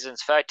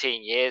 seasons,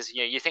 13 years.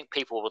 You know, you think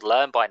people would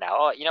learn by now.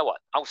 Oh, you know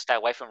what? I'll stay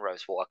away from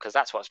rose water because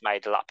that's what's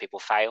made a lot of people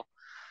fail.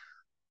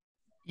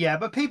 Yeah,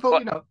 but people,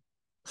 But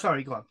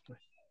sorry, go on.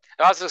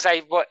 I was just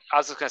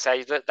gonna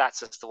say that that's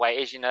just the way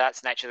it is. You know,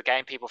 that's the nature of the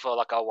game. People feel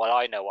like, oh well,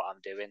 I know what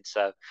I'm doing.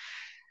 So,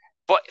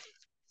 but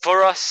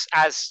for us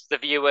as the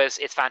viewers,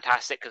 it's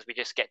fantastic because we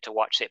just get to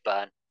watch it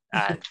burn.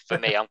 And for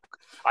me,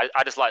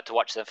 I just like to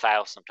watch them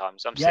fail.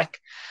 Sometimes I'm Yeah, sick.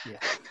 yeah.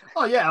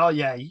 Oh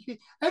yeah.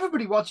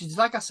 Everybody watches. It's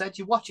like I said,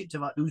 you watch it to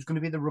like who's going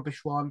to be the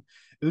rubbish one,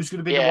 who's going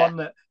to be the Yeah, one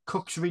that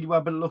cooks really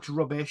well but it looks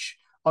rubbish.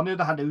 On the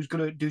other hand, who's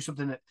going to do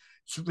something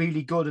that's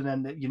really good, and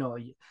then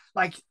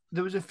like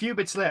there was a few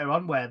bits later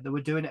on where they were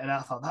doing it, and I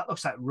thought that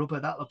looks like rubber.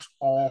 That looks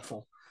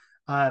awful.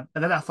 And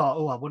then I thought,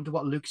 oh, I wonder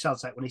what Luke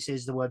sounds like when he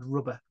says the word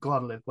rubber. Go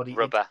on, Luke. What do you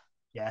think? rubber,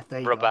 Yeah,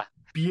 there you go. rubber.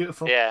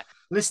 Beautiful. Yeah.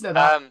 Listen to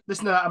that.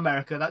 Listen to that,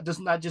 America.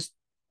 Doesn't that just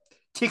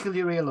tickle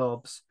your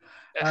earlobes?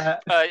 I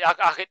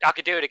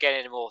could do it again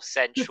in a more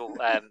sensual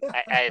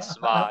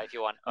ASMR if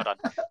you want. Hold on.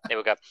 Here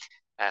we go.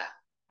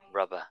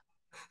 Rubber.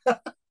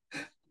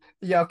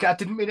 Yeah, okay. I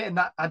didn't mean it in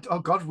that. Oh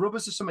God,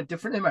 rubbers are something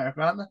different in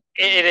America, aren't they?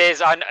 It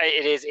is.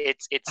 It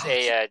is. It's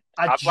a.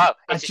 Well,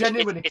 it's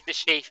a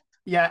sheath.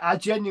 Yeah, I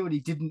genuinely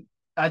didn't.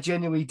 I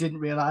genuinely didn't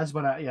realize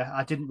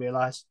I didn't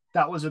realize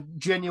that was a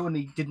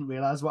genuinely didn't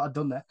realize what I'd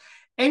done there.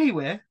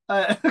 Anyway,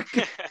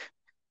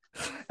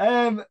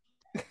 um,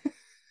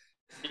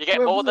 You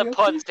get more than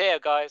puns here,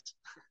 guys.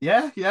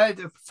 Yeah,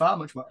 far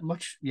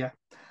much. Yeah,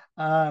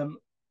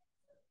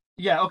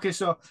 yeah. Okay,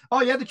 so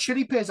the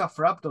chili pays off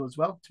for Abdul as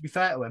well. To be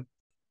fair to him.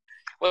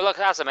 Well, look,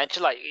 as I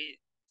mentioned, like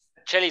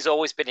chili's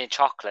always been in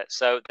chocolate,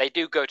 so they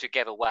do go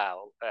together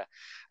well.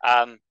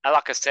 And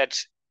like I said,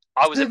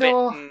 I was a bit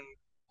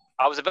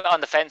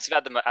on the fence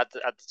at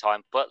the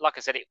time, but like I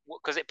said,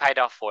 because it paid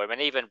off for him,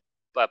 and even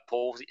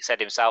Paul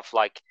said himself,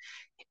 like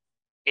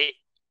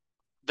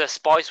the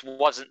spice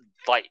wasn't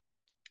like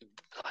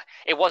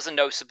it wasn't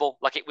noticeable,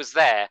 like it was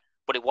there,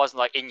 but it wasn't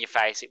like in your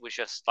face. It was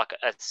just like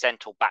a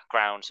central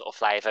background sort of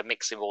flavor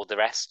mixing with all the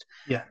rest.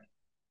 Yeah.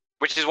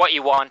 Which is what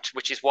you want,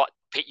 which is what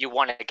you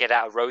want to get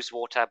out of rose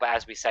water. But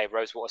as we say,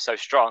 rose water is so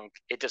strong,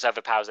 it just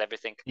overpowers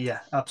everything. Yeah,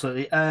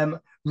 absolutely.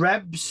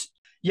 Rebs,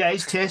 yeah,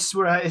 his tastes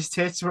were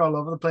all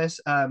over the place.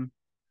 Actually,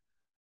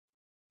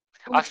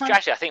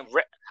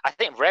 I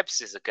think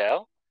Rebs is a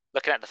girl.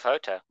 Looking at the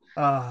photo.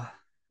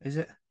 Is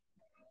it?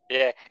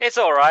 Yeah, it's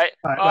all right.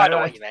 I know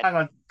what you meant. Hang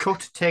on,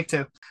 cut, take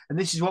two. And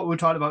this is what we were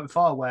talking about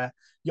before, where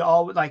you're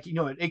all like,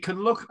 it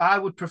can look. I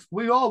would prefer.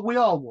 We all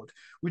would.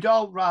 We'd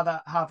all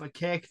rather have a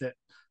cake that,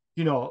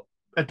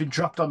 had been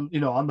dropped on,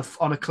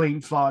 on a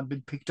clean floor and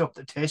been picked up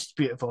that tastes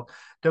beautiful,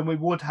 than we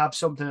would have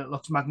something that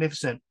looks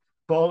magnificent,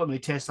 but ultimately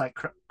tastes like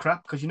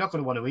crap because you're not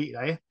going to want to eat it,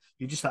 are you?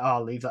 You're just like,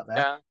 I'll leave that there.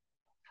 Yeah.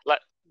 Like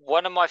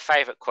one of my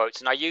favorite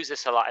quotes, and I use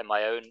this a lot in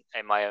my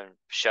own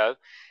show,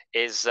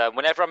 is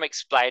whenever I'm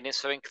explaining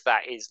something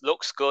that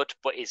looks good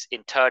but is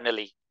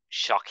internally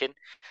shocking,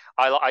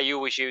 I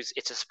always use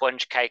it's a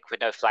sponge cake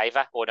with no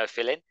flavor or no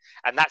filling,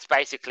 and that's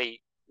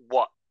basically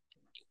what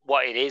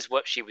it is.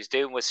 What she was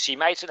doing was she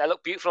made something that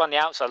looked beautiful on the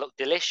outside, looked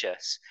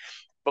delicious,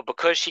 but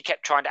because she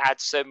kept trying to add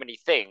so many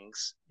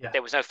things,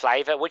 there was no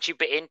flavor. Once you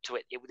bit into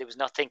it, there was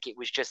nothing. It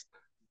was just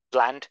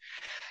bland.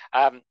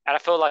 And I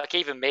feel like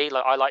even me,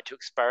 like I like to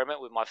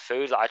experiment with my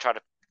food. Like I try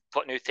to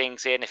put new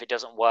things in if it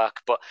doesn't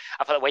work. But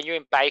I feel like when you're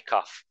in Bake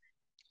Off,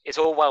 it's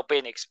all well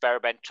being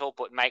experimental,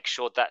 but make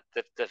sure that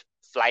the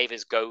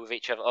flavors go with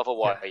each other.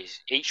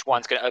 Otherwise, each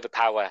one's going to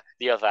overpower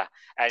the other,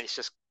 and it's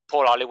just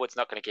Paul Hollywood's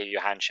not going to give you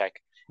a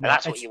handshake, and No,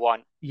 that's what you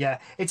want. Yeah,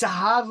 it's a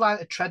hard line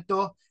to tread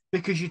though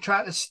because you're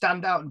trying to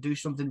stand out and do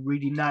something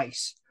really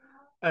nice.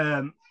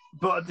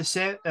 But at the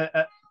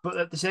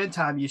same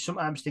time, you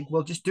sometimes think,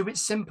 well, just do it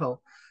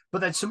simple.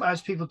 But then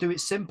sometimes people do it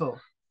simple.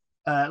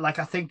 Like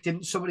I think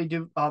didn't somebody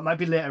do? Or it might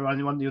be later on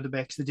in one of the other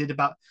bakes they did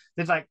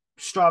like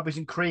strawberries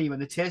and cream,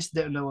 and they tasted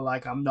it and they were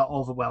like, I'm not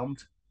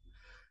overwhelmed.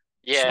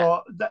 Yeah,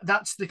 So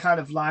that's the kind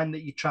of line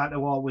that you're trying to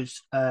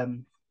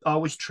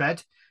always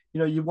tread. You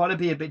know, you want to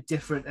be a bit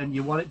different and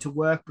you want it to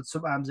work, but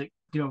sometimes it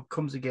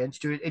comes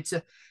against you.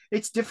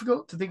 It's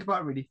difficult to think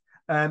about really.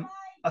 I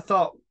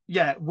thought,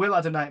 yeah, Will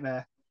had a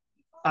nightmare.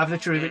 I've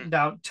literally written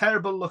down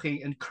terrible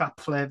looking and crap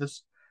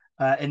flavors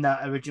in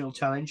that original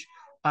challenge,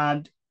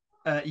 and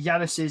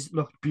Yanis's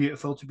looked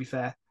beautiful to be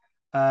fair.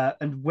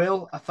 And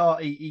Will, I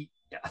thought I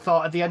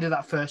thought at the end of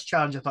that first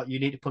challenge, I thought you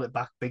need to pull it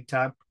back big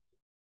time.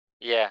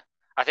 yeah.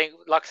 I think,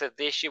 like I said,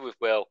 the issue with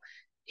Will,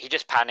 he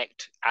just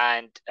panicked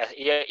and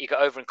he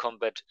got over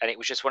encumbered, and it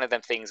was just one of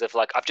them things of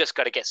like, I've just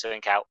got to get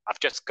something out. I've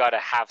just got to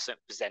have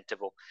something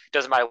presentable.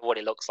 Doesn't matter what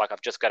it looks like.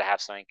 I've just got to have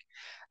something.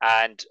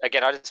 And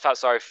again, I just felt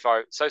so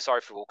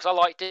sorry for Will because I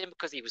liked him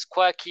because he was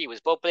quirky, he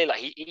was bubbly.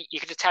 Like you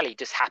could just tell he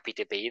just happy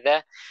to be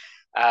there.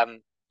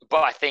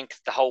 But I think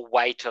the whole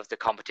weight of the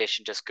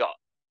competition just got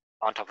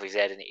on top of his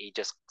head, and he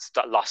just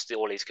lost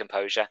all his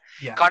composure.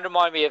 Yeah. Kind of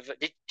remind me of.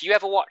 Do you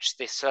ever watch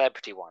the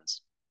celebrity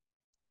ones?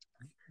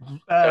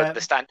 The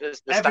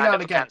stand-up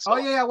against. Oh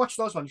yeah, I watched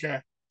those ones.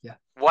 Yeah.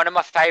 One of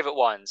my favorite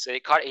ones. He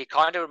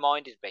kind of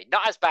reminded me,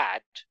 not as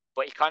bad,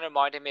 but he kind of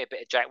reminded me a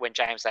bit of when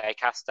James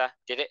Acaster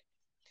did it.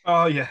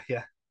 Oh yeah.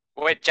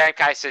 When James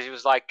Acaster, he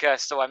was like,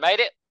 "So I made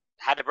it,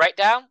 had a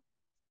breakdown,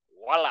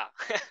 voila."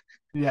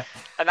 Yeah.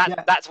 And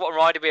that's what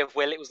reminded me of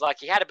Will. It was like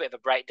he had a bit of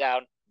a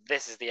breakdown.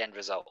 This is the end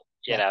result,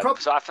 you know.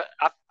 So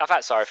I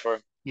felt sorry for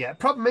him. Yeah.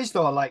 Problem is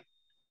though, like,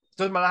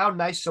 doesn't matter how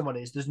nice someone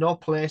is, there's no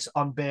place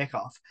on Bake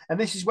Off, and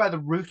this is where the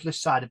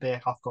ruthless side of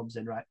Bake Off comes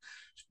in, right?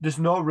 There's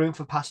no room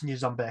for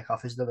passengers on Bake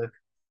Off, is there, Luke?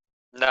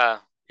 No,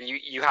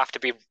 you have to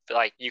be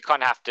like, you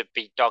kind of have to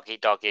be doggy.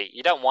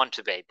 You don't want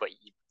to be, but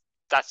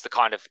that's the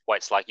kind of what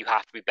it's like. You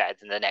have to be better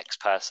than the next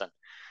person.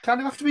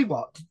 Kind of have to be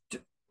what?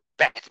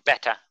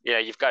 Better. You know,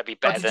 you've got to be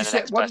better than the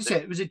next person. What did you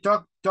say? Was it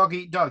dog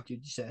eat dog? Did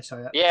you say?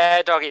 Sorry.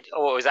 Yeah, dog eat.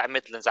 Or was that a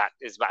Midlands act?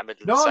 Is that a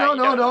Midlands?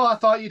 No. I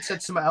thought you'd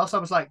said something else. I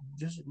was like,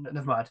 just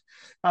never mind.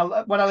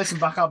 When I listen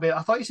back,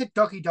 I thought you said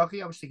doggy.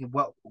 I was thinking,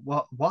 what?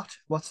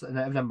 What's that?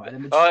 Never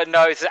mind. Oh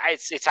no,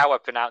 it's how I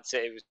pronounce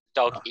it. It was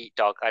dog eat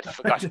dog. I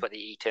forgot to put the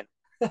eat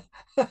in.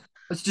 I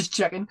was just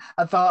checking.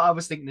 I thought I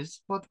was thinking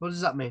this. What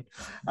does that mean?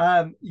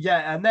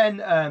 Yeah, and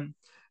then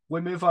we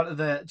move on to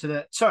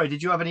the. Sorry,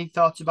 did you have any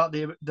thoughts about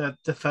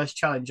the first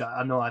challenge?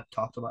 I know I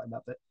talked about in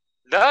that bit.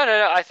 No.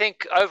 I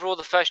think overall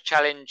the first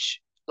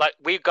challenge, like,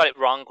 we got it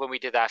wrong when we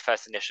did our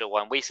first initial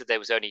one. We said there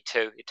was only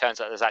 2. It turns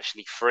out there's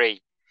actually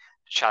 3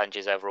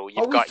 challenges overall. We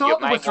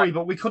thought there were 3,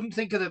 but we couldn't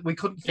think of it. We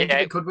couldn't think of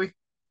it, could we?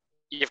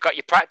 You've got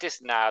your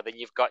practice now, then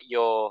you've got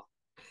your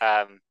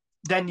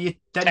then your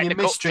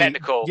mystery,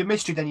 technical, your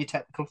mystery, then your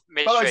technical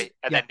mystery,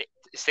 and then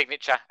the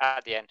signature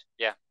at the end.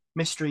 Yeah,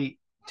 mystery.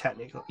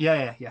 Technical,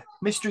 yeah.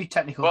 Mystery,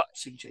 technical,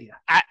 signature,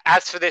 yeah.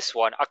 As for this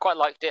one, I quite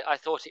liked it. I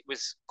thought it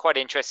was quite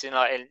interesting.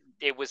 Like,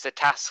 it was a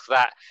task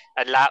that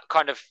allowed,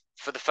 kind of,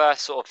 for the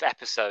first sort of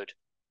episode,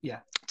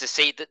 to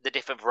see the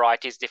different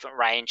varieties, different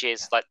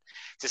ranges, like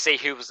to see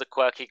who was the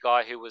quirky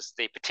guy, who was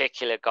the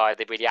particular guy,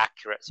 the really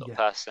accurate sort of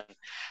person.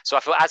 So I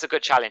feel as a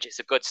good challenge, it's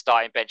a good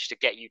starting bench to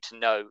get you to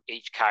know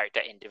each character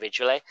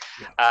individually.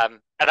 And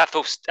I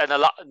feel,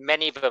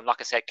 many of them,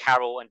 like I said,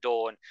 Carol and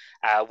Dawn,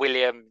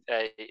 William,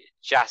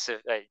 Janice.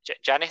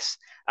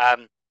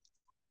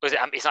 Was it?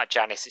 It's not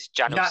Janice. It's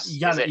Janus.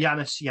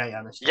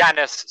 Yanis.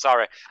 Janus.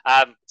 Sorry.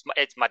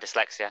 It's my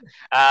dyslexia.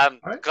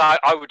 Right.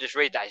 I would just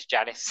read that as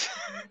Janice.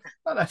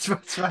 Oh, that's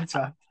right.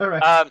 All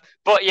right.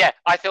 But yeah,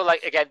 I feel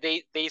like, again,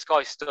 these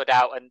guys stood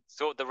out, and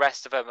sort of the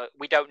rest of them,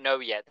 we don't know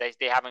yet.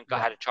 They haven't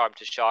had a time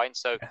to shine.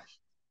 So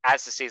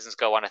as the seasons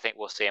go on, I think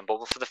we'll see them.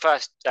 But for the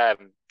first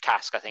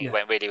task, I think it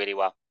went really, really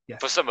well. Yeah.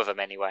 For some of them,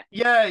 anyway.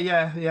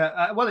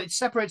 Yeah. Well, it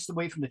separates the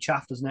wheat from the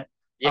chaff, doesn't it?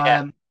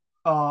 Yeah.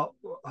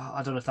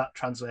 I don't know if that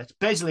translates.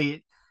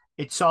 Basically,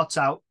 it sorts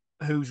out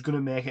who's going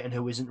to make it and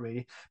who isn't,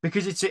 really,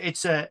 because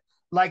it's a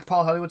like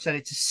Paul Hollywood said,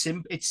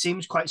 it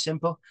seems quite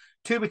simple.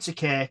 2 bits of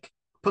cake,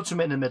 put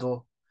some in the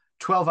middle,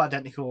 12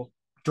 identical,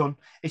 done.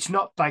 It's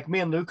not like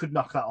me and Luke could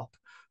knock that up,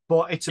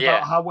 but it's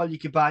about how well you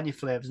combine your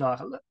flavors. Now,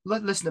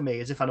 listen to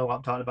me as if I know what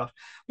I'm talking about.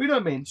 But you know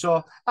what I mean?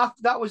 So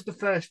that was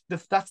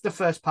that's the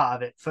first part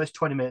of it, first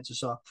 20 minutes or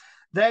so.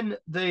 Then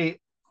the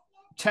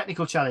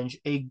technical challenge,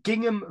 a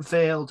gingham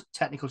veiled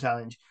technical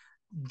challenge.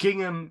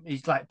 Gingham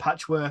is like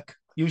patchwork,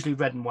 usually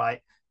red and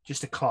white,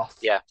 just a cloth,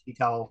 tea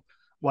towel,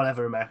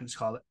 whatever Americans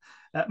call it.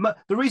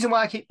 The reason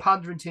why I keep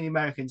pandering to the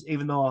Americans,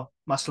 even though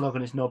my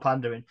slogan is no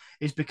pandering,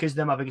 is because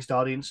they're my biggest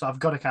audience. So I've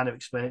got to kind of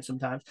explain it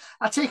sometimes.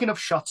 I take enough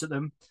shots at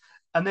them,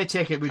 and they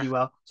take it really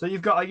well. So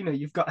you've got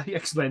to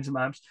explain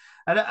sometimes.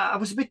 And I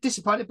was a bit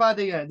disappointed by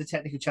the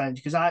technical challenge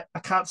because I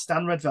can't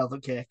stand red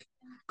velvet cake.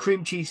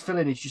 cream cheese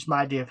filling is just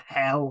my idea of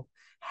hell.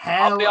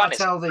 I'll be Hell, I honest.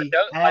 tell thee,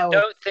 I hell.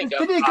 don't think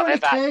There's vinegar I've in a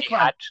ever cake, actually man.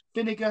 had.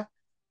 Vinegar.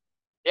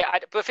 Yeah,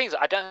 but things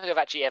I don't think I've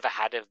actually ever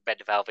had a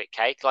red velvet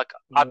cake. Like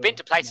I've been Oh,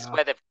 to places no.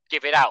 where they've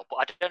given it out, but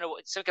I don't know.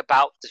 It's something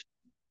about the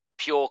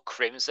pure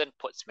crimson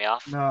puts me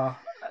off. No.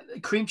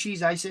 Cream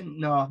cheese icing?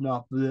 No,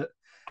 no. Blech.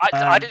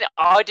 I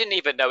didn't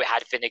even know it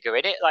had vinegar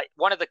in it. Like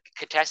one of the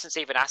contestants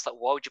even asked, like,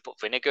 "Why would you put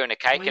vinegar in a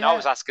Well, cake?" And I yeah.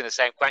 was asking the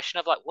same question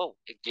of like, "Well,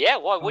 yeah,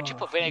 why would you Oh,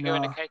 put vinegar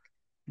in a no. cake?"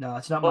 No,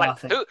 it's not my Like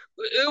thing.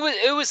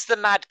 who was the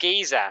mad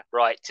geezer,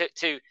 right?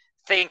 To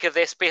think of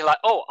this being like,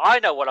 "Oh, I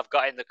know what I've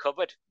got in the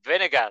cupboard: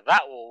 vinegar.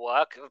 That will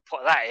work.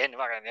 Put that in."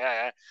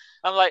 Yeah.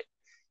 I'm like,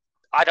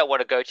 I don't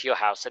want to go to your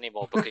house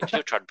anymore because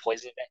you're trying to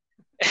poison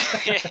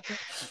it.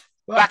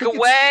 Well, I Back think it's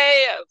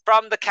away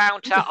from the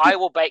counter. I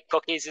will bake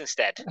cookies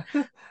instead.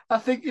 I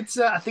think it's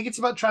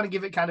about trying to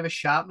give it kind of a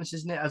sharpness,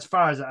 isn't it? As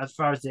far as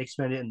they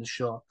explain it in the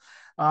show.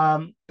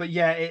 But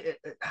yeah,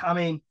 I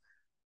mean,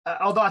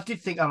 although I did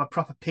think I'm a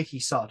proper picky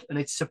sod, and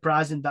it's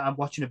surprising that I'm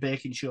watching a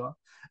baking show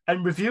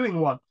and reviewing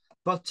one.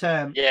 But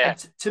Yeah,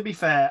 to be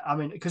fair, I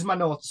mean, because my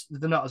notes,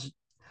 they're not as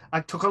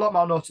I took a lot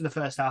more notes in the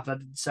first half than I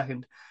did the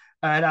second,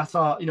 and I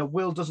thought,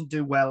 Will doesn't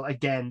do well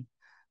again,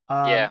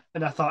 yeah.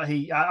 and I thought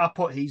I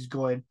put he's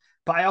going,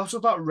 but I also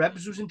thought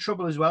Rebs was in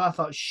trouble as well. I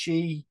thought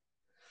she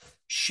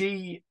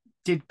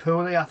did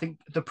poorly. I think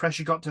the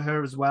pressure got to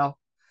her as well,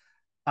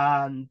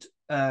 and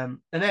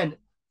then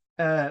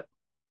uh,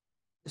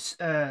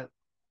 uh,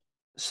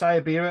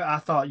 Sayabira, I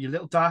thought your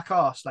little dark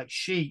horse, like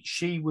she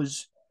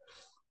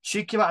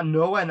came out of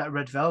nowhere in that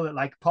red velvet.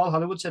 Like Paul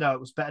Hollywood said, oh, it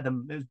was better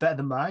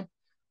than mine,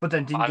 but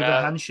then didn't I give her a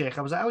know. handshake.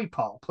 I was like, oh,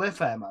 Paul, play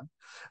fair, man.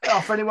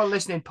 Oh, for anyone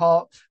listening,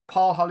 Paul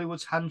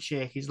Hollywood's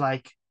handshake is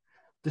like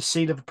the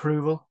seal of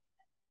approval.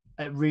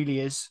 It really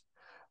is.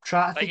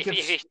 Try to Like think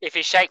of if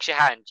he shakes your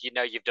hand, you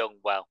know you've done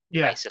well,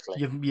 yeah,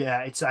 basically.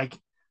 yeah. It's like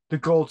the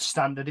gold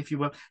standard, if you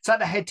will. It's like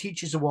the head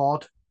teacher's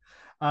award.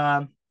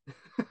 Um,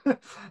 I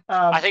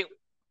um, think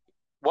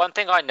one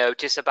thing I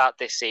noticed about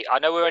this scene, I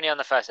know we're only on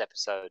the first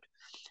episode,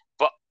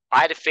 but I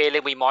had a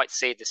feeling we might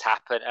see this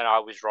happen, and I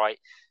was right.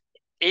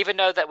 Even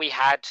though that we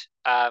had,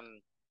 how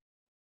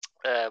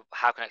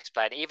can I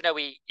explain it?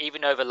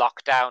 Even over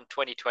lockdown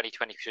 2020,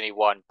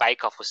 2021,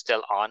 Bake Off was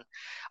still on.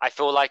 I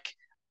feel like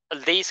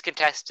these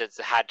contestants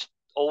had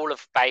all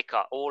of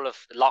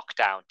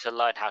lockdown to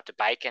learn how to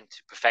bake and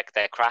to perfect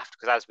their craft.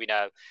 Because as we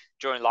know,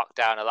 during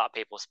lockdown, a lot of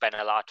people spend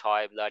a lot of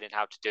time learning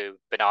how to do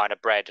banana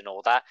bread and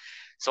all that.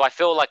 So I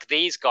feel like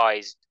these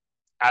guys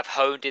have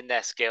honed in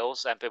their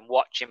skills and been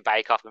watching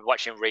Bake Off and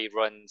watching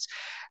reruns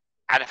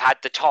and have had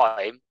the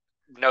time,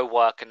 no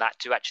work and that,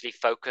 to actually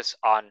focus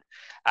on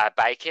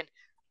baking.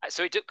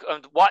 So it took.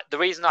 What the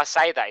reason I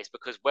say that is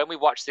because when we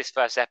watched this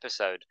first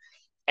episode,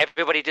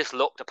 everybody just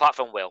looked, apart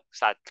from Will,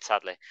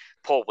 sadly,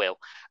 poor Will.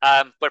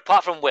 But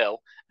apart from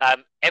Will,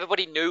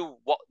 everybody knew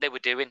what they were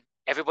doing.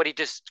 Everybody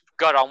just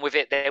got on with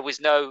it. There was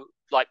no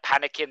like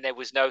panicking. There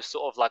was no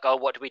sort of like, oh,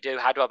 what do we do?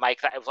 How do I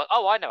make that? It was like,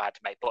 oh, I know how to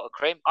make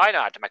buttercream. I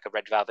know how to make a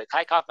red velvet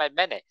cake. I've made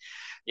many,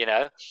 you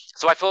know.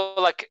 So I feel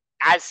like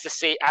as the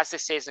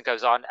season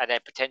goes on, and then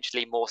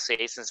potentially more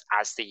seasons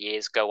as the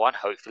years go on,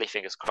 hopefully,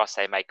 fingers crossed,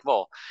 they make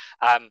more.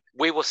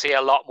 We will see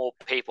a lot more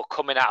people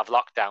coming out of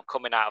lockdown,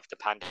 coming out of the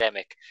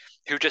pandemic,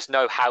 who just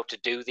know how to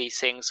do these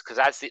things. Because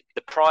as the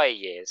prior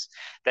years,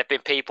 there've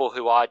been people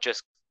who are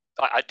just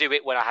I do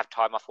it when I have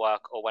time off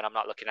work or when I'm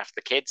not looking after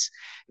the kids.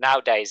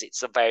 Nowadays,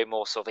 it's a very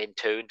more sort of in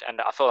tuned,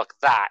 and I feel like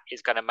that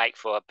is going to make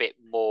for a bit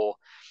more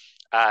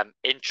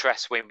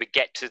interest when we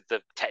get to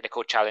the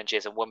technical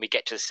challenges and when we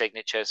get to the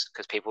signatures,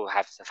 because people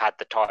have had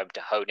the time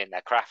to hone in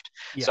their craft.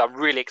 yeah, So I'm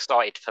really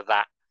excited for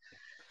that.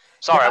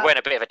 Sorry, I yeah. went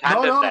a bit of a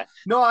No, tandem there.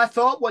 no. I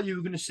thought what you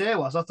were going to say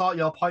was I thought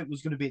your point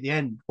was going to be at the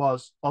end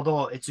was,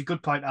 although it's a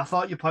good point. I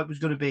thought your point was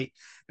going to be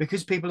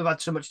because people have had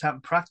so much time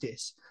to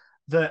practice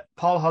that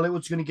Paul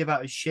Hollywood's going to give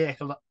out his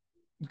going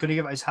to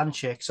give out his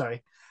handshake.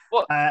 Sorry,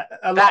 Well,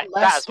 a lot that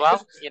less as well.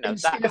 because You know,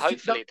 that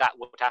hopefully that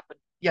would happen.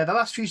 yeah, the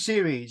last few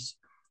series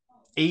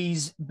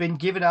he's been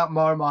giving out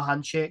more and more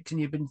handshakes, and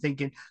you've been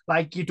thinking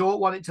like you don't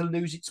want it to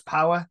lose its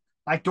power.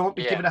 Like, don't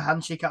be Yeah. giving a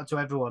handshake out to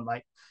everyone.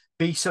 Like,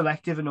 be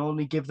selective and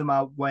only give them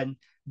out when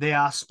they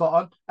are spot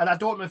on. And I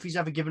don't know if he's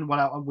ever given one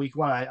out on week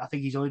one. I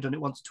think he's only done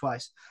it once or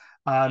twice.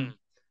 Mm.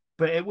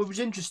 But it was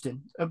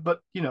interesting.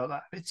 But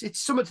it's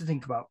something to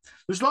think about.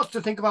 There's lots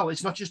to think about.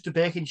 It's not just a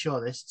baking show.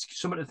 It's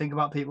something to think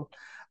about, people.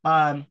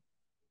 So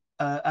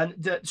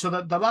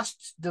the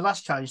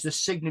last challenge, the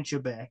signature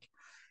bake,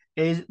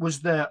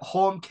 was the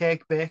home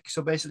cake bake.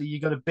 So basically, you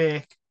got to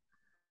bake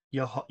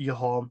your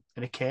home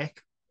in a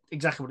cake.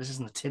 Exactly what this is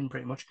in the tin,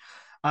 pretty much.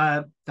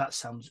 That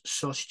sounds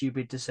so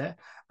stupid to say.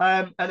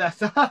 And I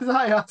thought,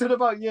 I don't know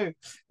about you,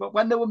 but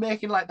when they were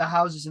making like the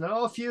houses, and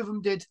a few of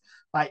them did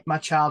like my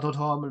childhood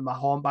home and my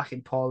home back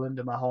in Poland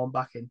and my home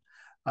back in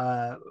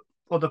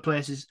other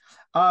places.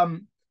 I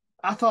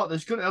thought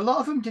a lot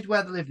of them did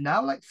where they live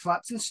now, like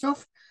flats and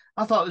stuff.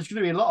 I thought there's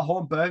going to be a lot of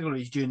home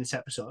burglaries during this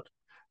episode.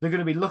 They're going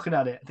to be looking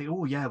at it and think,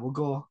 oh yeah, we'll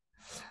go,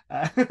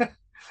 uh,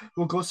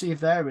 we'll go see if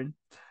they're in.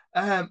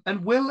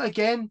 And Will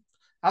again.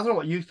 I don't know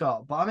what you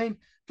thought, but I mean,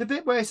 the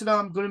bit where he said, oh,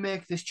 I'm going to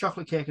make this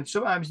chocolate cake, and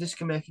sometimes this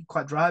can make it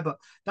quite dry, but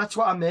that's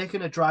what I'm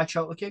making, a dry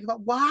chocolate cake. I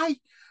thought, why?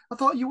 I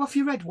thought, you off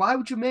your head. Why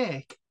would you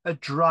make a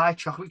dry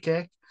chocolate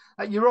cake?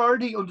 Like, you're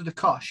already under the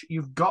cosh.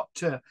 You've got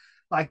to,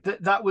 like, this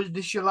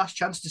is your last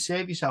chance to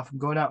save yourself from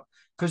going out.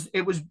 Because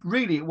it was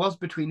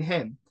between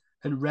him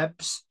and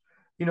Rebs.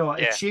 You know,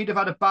 if she'd have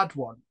had a bad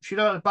one, she'd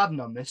have had a bad one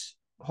on this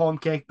home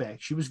cake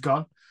bake, she was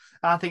gone.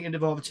 I think it'd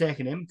have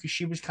overtaken him because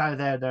she was kind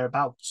of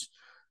thereabouts.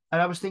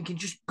 And I was thinking,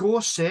 just go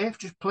safe,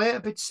 just play it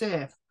a bit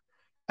safe.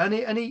 And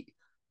he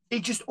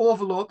just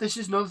overload. This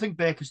is another thing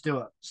bakers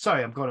do.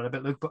 Sorry, I'm going on a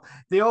bit, Luke, but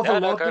they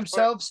overload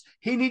themselves.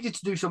 He needed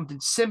to do something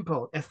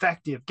simple,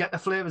 effective, get the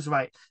flavors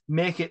right,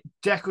 make it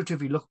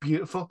decoratively look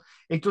beautiful.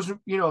 It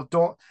doesn't,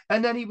 don't.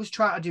 And then he was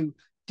trying to do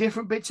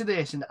different bits of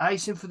this and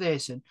icing for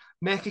this and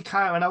make a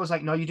caramel. And I was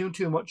like, no, you're doing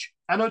too much.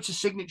 I know it's a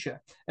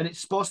signature and it's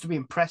supposed to be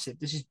impressive.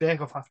 This is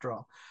Bake Off after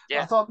all.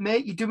 Yeah. I thought,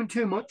 mate, you're doing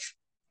too much.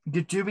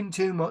 You're doing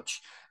too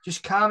much.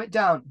 Just calm it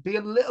down. Be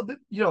a little bit,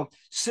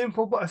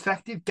 simple but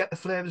effective. Get the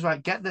flavors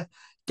right. Get the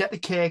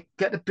cake.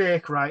 Get the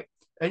bake right.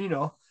 And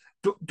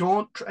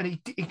don't. And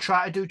he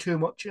tried to do too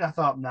much. And I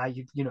thought, nah,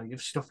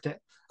 you've stuffed it.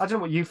 I don't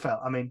know what you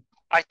felt. I mean,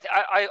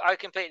 I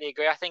completely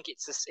agree. I think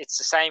it's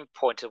the same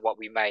point of what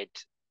we made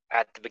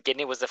at the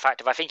beginning, was the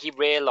fact of, I think he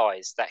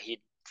realised that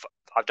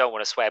I don't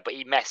want to swear, but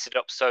he messed it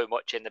up so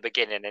much in the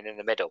beginning and in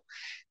the middle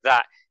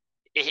that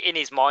in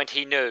his mind,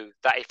 he knew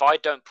that if I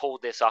don't pull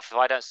this off, if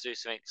I don't do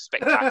something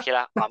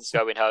spectacular, I'm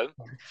going home.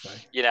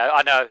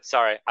 I know.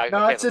 Sorry.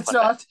 No, it's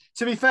not.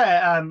 To be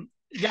fair,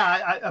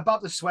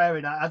 about the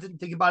swearing, I didn't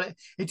think about it.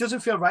 It doesn't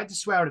feel right to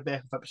swear on a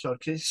Bake Off episode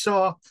because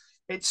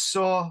it's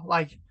so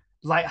like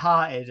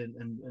light-hearted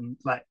and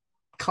like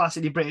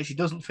classically British. It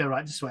doesn't feel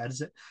right to swear, does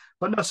it?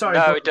 But no, sorry.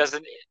 No, it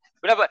doesn't.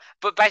 No,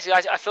 but basically,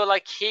 I feel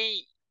like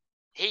he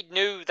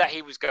knew that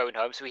he was going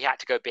home, so he had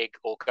to go big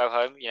or go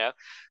home.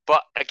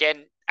 But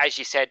again, as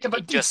you said,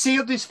 he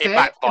sealed his fate. In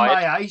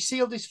my eye, he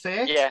sealed his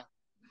fate. Yeah.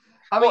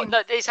 I mean,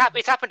 no, it's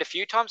happened a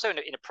few times in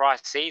prior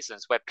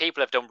seasons where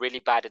people have done really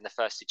bad in the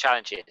first two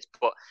challenges,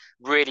 but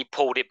really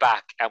pulled it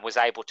back and was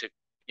able to,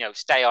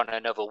 stay on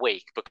another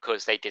week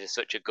because they did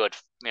such a good,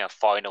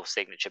 final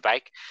signature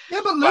bake.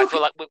 Yeah, but Luke, I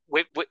feel like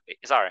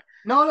sorry.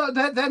 No.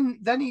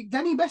 Then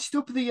he messed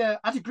up the.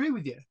 I'd agree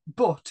with you,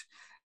 but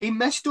he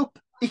messed up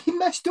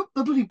the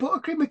bloody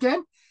buttercream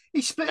again.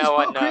 He split his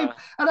buttercream,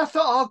 and I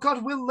thought, oh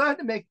God, we'll learn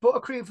to make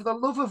buttercream for the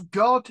love of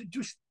God.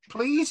 Just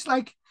please,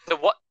 like.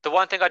 The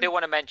one thing I do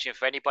want to mention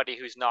for anybody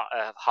who's not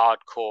a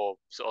hardcore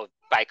sort of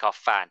Bake Off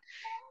fan,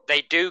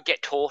 they do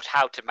get taught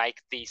how to make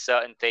these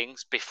certain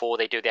things before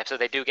they do the episode.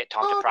 They do get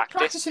time to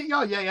practice it.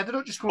 Yeah. They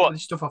don't just come up with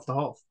this stuff off the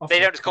hoof. They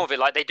don't just come with it.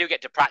 Like, they do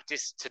get to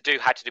practice to do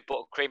how to do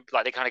buttercream.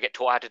 Like, they kind of get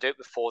taught how to do it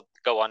before they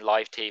go on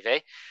live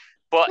TV.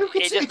 But Luke,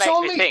 it just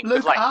makes me think.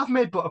 Luke, I've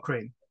made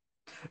buttercream.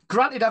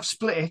 Granted, I've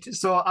split it,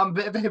 so I'm a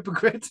bit of a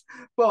hypocrite.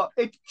 But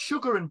it's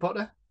sugar and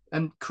butter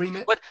and cream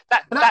it. But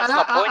that's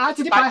my point. I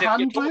did it by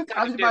hand, Luke.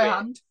 I did it by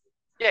hand.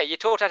 Yeah, you're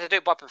taught how to do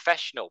it by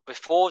professional.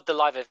 Before the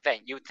live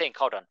event, you would think,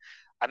 hold on,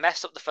 I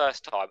messed up the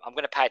first time. I'm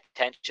going to pay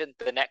attention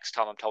the next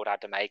time I'm told how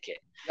to make it.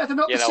 Yeah, they're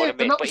not the same.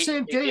 They're not the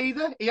same day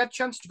either. He had a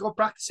chance to go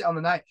practice it on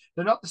the night.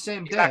 They're not the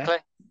same day. Exactly.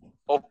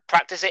 Or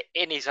practice it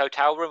in his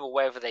hotel room or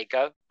wherever they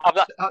go. I'm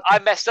like, I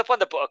messed up on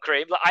the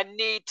buttercream. Like, I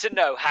need to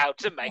know how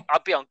to make.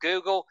 I'd be on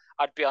Google.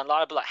 I'd be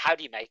online. I'd be like, how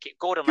do you make it?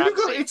 Gordon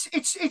Ramsay.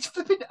 It's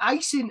flipping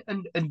icing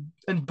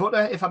and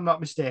butter, if I'm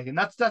not mistaken.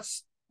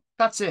 That's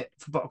it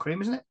for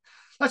buttercream, isn't it?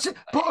 That's it.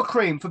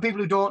 Buttercream, for people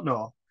who don't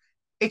know,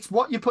 it's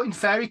what you put in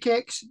fairy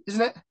cakes,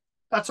 isn't it?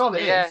 That's all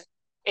it is. Yeah,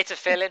 it's a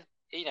filling.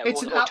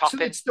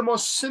 It's the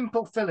most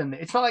simple filling.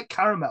 It's not like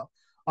caramel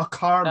or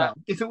caramel.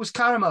 No. If it was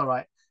caramel,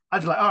 right,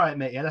 I'd be like, all right,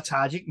 mate, yeah, that's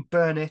hard. You can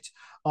burn it,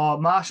 or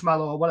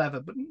marshmallow or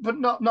whatever, but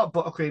not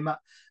buttercream.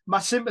 My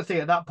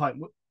sympathy at that point,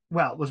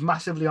 was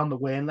massively on the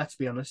wane. Let's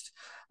be honest.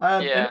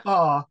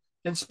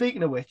 And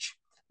speaking of which,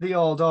 the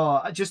old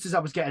just as I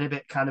was getting a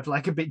bit kind of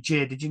like a bit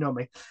jaded, you know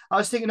me, I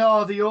was thinking,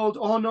 no,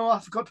 I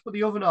forgot to put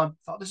the oven on. I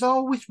thought, there's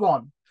always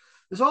one.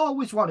 There's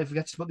always one if we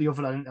get to put the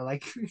oven on.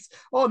 Like,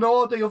 oh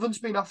no, the oven's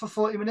been off for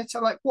 40 minutes.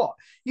 I'm like, what?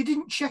 You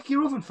didn't check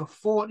your oven for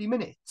 40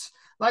 minutes?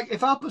 Like,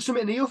 if I put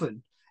something in the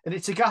oven, and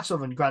it's a gas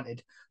oven,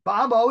 granted, but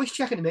I'm always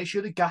checking to make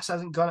sure the gas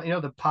hasn't gone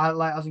out, the pilot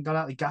light hasn't gone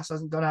out, the gas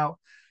hasn't gone out.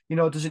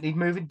 Does it need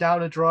moving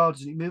down a drawer?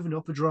 Does it need moving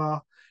up a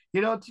drawer? Do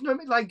you know what I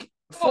mean? Like,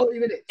 40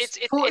 minutes.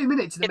 40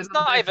 minutes. It's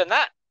not even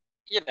that.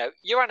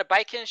 You're on a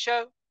baking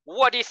show.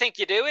 What do you think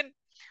you're doing?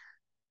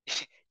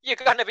 You're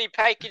going to be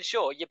baking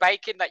sure you're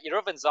baking, that your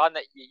oven's on,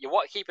 that you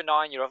keep an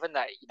eye on your oven,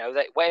 that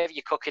that whatever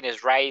you're cooking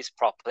is raised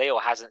properly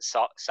or hasn't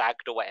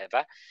sagged or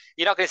whatever.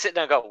 You're not going to sit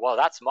there and go, well,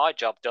 that's my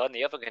job done,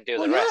 the oven can do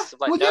the rest.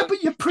 Like, no,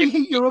 but you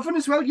preheat your oven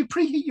as well. You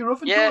preheat your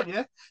oven, don't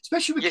you?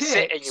 Especially with cakes. You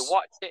sit and you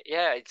watch it.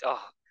 Yeah.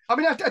 I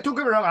mean, I don't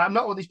get me wrong. I'm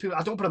not one of these people.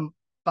 I don't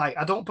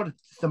put a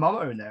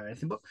thermometer in there or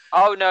anything. But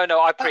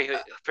no, I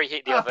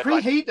preheat the oven.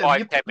 Preheat them.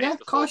 5-10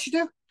 minutes of course you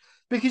do,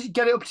 because you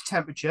get it up to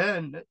temperature.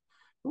 And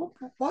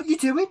what are you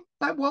doing?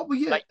 Like, what were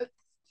you?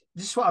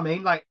 This is what I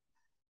mean. Like,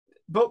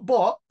 but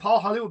Paul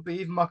Holly would be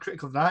even more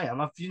critical than I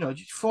am.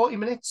 Just 40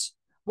 minutes.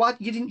 Why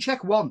you didn't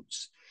check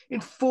once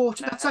in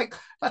 40?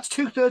 That's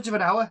 2/3 of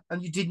an hour,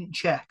 and you didn't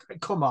check. Like,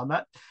 come on,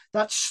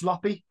 that's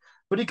sloppy.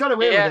 But he got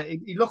away with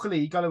it. Luckily,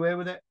 he got away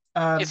with it.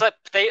 It's like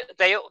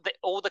they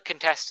all the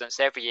contestants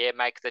every year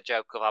make the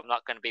joke of I'm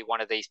not going to be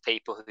one of these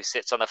people who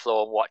sits on the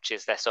floor and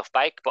watches their stuff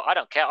bake, but I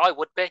don't care. I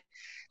would be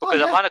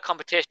because I'm on a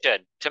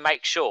competition to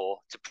make sure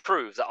to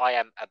prove that I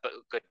am a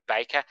good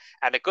baker,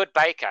 and a good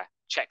baker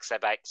checks their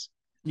bakes.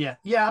 Yeah,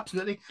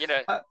 absolutely.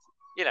 Yeah,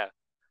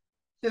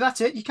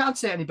 that's it. You can't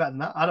say any better than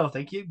that. I don't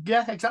think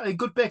Yeah, exactly. A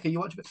good baker. You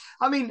want to.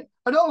 I mean,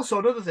 and also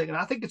another thing, and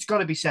I think it's got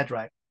to be said,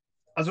 right?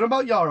 I don't know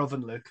about your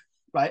oven, Luke,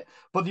 right?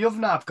 But the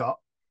oven I've got,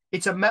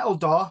 it's a metal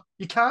door.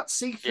 You can't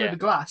see through the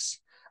glass.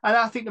 And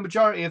I think the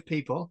majority of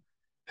people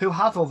who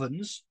have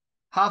ovens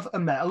have a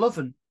metal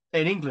oven.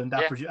 In England,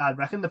 I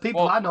reckon. The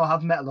people I know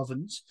have metal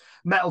ovens,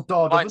 metal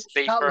door ovens.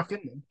 You can't look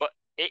in them. But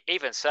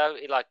even so,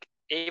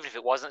 even if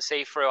it wasn't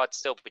see-through, I'd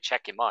still be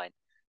checking mine.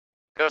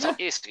 Because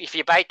if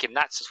you're baking,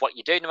 that's just what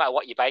you do. No matter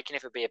what you're baking,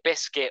 if it be a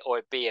biscuit or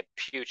it be a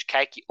huge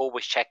cake, you're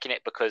always checking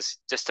it because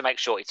just to make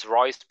sure it's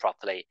rised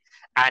properly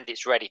and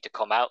it's ready to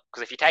come out.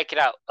 Because if you take it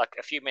out like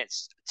a few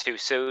minutes too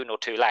soon or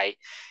too late,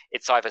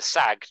 it's either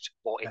sagged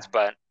or it's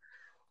burnt.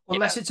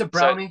 Unless it's a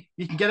brownie,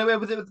 you can get away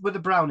with it with a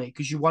brownie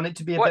because you want it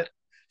to be a bit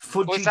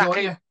fudgy,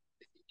 don't you?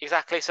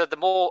 Exactly. So the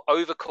more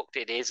overcooked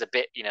it is, a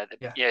bit, you get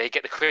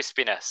the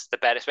crispiness, the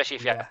better, especially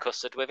if you have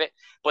custard with it.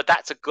 But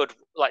that's a good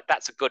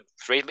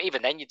freedom.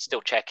 Even then, you'd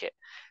still check it.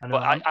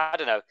 I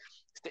don't know.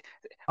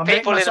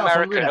 People in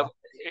America,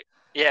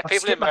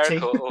 people in America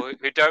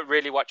who don't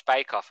really watch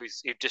Bake Off,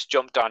 who've just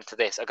jumped onto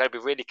this, are going to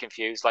be really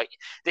confused. Like,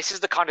 this is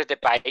the kind of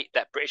debate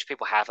that British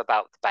people have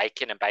about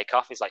baking and Bake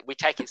Off. Is like, we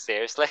take it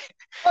seriously.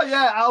 Oh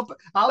yeah,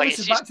 I'll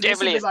listen back to this.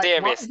 Generally a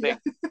serious thing.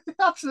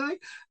 Absolutely,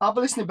 I'll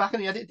be listening back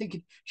in the edit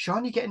thinking,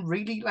 Sean, you're getting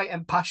really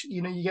passionate.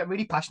 You get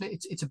really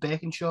passionate. It's a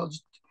baking show,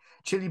 just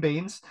chili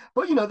beans.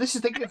 But this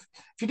is the thing. If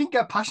you didn't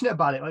get passionate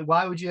about it, like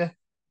why would you?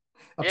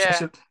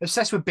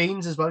 Obsessed with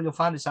beans as well. You'll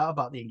find this out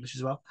about the English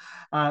as well.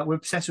 We're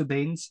obsessed with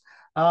beans.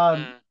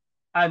 And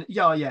and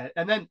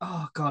then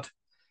God,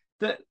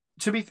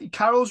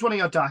 Carol's one of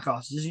your dark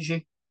horses, isn't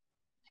she?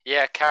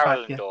 Yeah,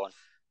 Carol and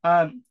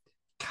Dawn.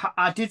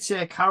 I did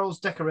say Carol's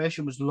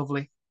decoration was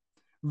lovely,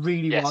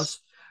 really was.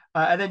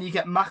 And then you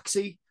get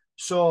Maxi.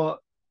 So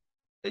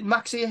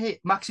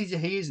Maxi's a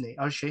he, isn't he?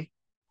 Or is she?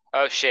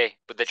 Oh, she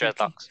with the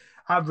dreadlocks.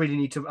 I really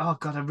need to. Oh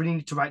God, I really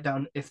need to write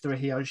down if they're a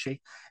he or she.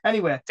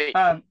 Anyway,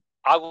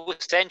 I will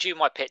send you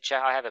my picture.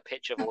 I have a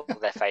picture of all of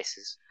their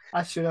faces.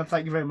 I should have.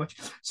 Thank you very much.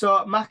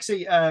 So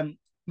Maxi,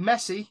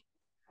 messy,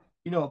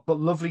 but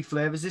lovely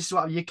flavors. This is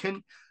what you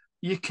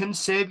can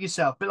save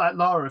yourself. A bit like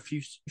Laura a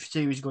few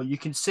series ago. You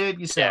can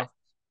save yourself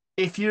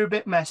if you're a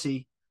bit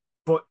messy,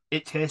 but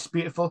it tastes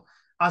beautiful,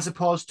 as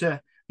opposed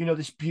to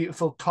this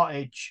beautiful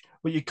cottage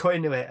where you cut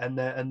into it and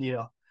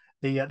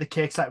the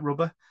cake's like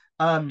rubber.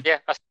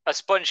 A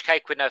sponge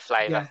cake with no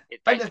flavour.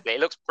 It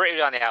looks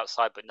pretty on the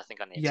outside, but nothing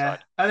on the inside. Yeah,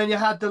 and then you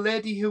had the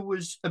lady who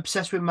was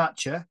obsessed with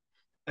matcha,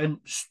 and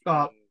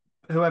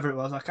whoever it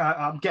was.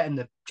 I'm getting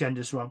the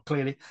genders wrong.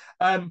 Clearly,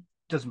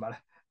 doesn't matter.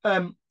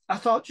 I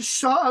thought just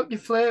sort out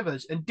your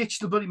flavours and ditch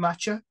the bloody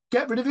matcha.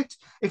 Get rid of it.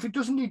 If it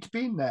doesn't need to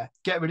be in there,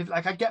 get rid of it.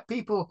 Like, I get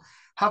people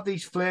have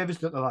these flavours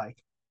that they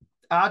like.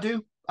 I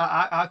do.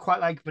 I quite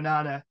like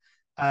banana.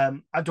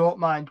 I don't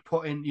mind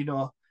putting,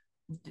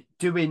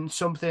 doing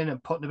something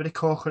and putting a bit of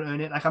coconut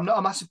in it. Like, I'm not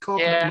a massive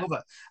coconut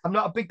lover. I'm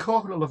not a big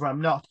coconut lover.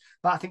 I'm not.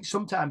 But I think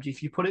sometimes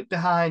if you put it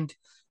behind,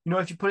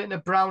 if you put it in a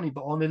brownie,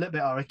 but only a little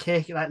bit, or a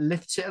cake, it like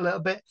lifts it a little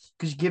bit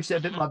because it gives it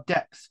a bit more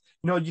depth.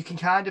 You can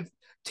kind of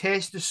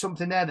taste there's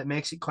something there that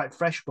makes it quite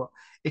fresh, but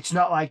it's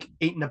not like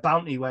eating a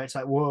Bounty where it's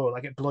like, whoa,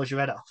 like it blows your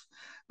head off.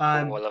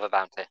 I love a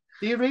Bounty.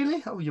 Do you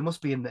really? Oh, you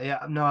must be in there. Yeah,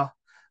 no,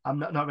 I'm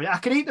not really. I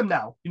can eat them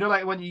now.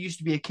 Like when you used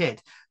to be a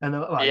kid and you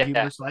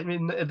was like,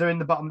 they're in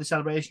the bottom of the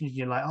celebrations and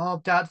you're like, oh,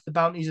 Dad, the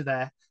Bounties are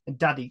there. And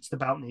Dad eats the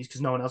Bounties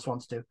because no one else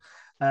wants to.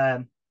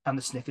 And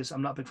the Snickers.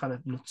 I'm not a big fan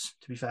of nuts,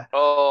 to be fair.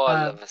 Oh,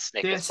 I love a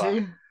Snickers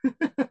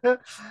bar.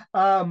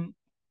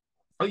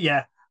 But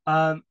yeah.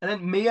 And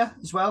then Mia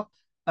as well.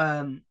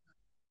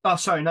 Oh,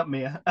 sorry, not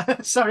Mia.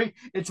 Sorry,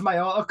 it's my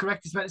autocorrect.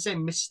 It's meant to say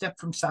misstep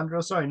from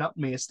Sandro. Sorry, not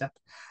Mia step.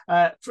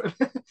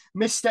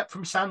 Misstep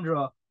from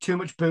Sandro. Too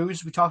much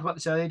booze. We talked about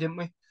this earlier, didn't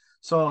we?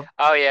 So.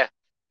 Oh yeah.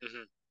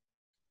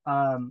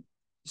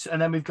 So,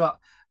 and then we've got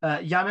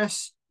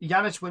Giannis.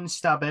 Giannis wins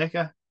Star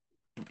Baker.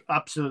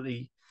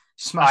 Absolutely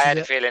smashed. I had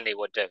a feeling he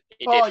would do.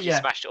 He did. He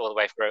smashed it all the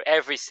way through.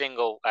 Every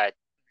single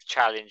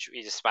challenge,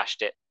 he just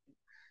smashed it.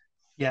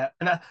 Yeah,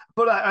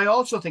 but I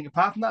also think,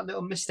 apart from that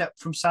little misstep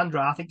from Sandro,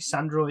 I think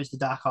Sandro is the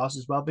dark horse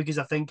as well, because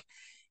I think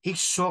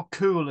he's so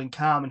cool and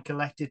calm and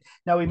collected.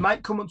 Now, he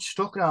might come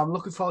unstuck now. I'm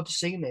looking forward to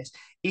seeing this.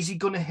 Is he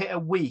going to hit a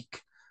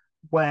week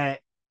where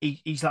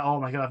he's like,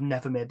 oh my God, I've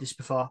never made this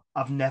before.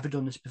 I've never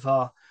done this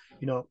before.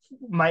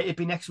 Might it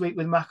be next week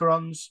with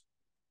macarons?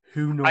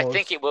 Who knows? I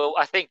think it will.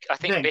 I think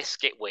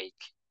Biscuit Week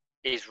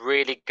is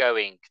really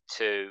going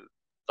to,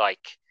 like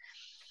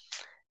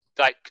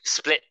like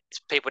split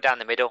people down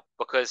the middle,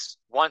 because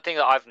one thing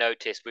that I've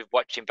noticed with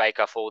watching Bake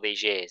Off all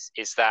these years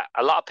is that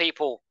a lot of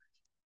people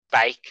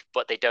bake,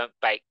 but they don't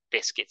bake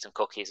biscuits and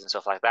cookies and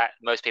stuff like that.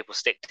 Most people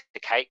stick to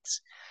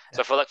cakes. Yeah.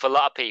 So for a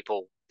lot of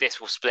people,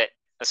 this will split,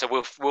 and so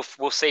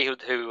we'll see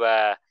who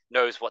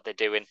knows what they're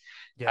doing.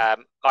 Yeah.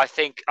 I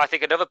think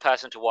another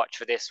person to watch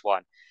for this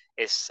one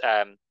is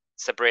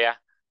Sabria.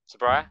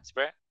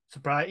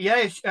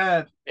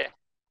 Yeah. Yeah.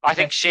 I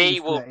think she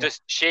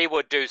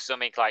will do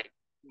something like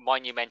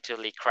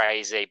monumentally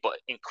crazy but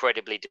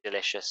incredibly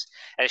delicious.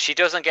 And if she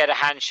doesn't get a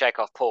handshake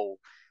off Paul,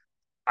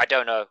 I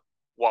don't know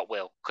what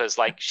will, because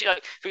like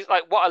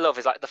what I love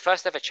is like the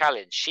first ever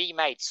challenge, she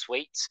made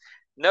sweets.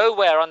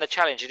 Nowhere on the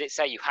challenge did it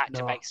say you had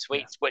to make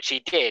sweets, but she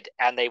did,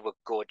 and they were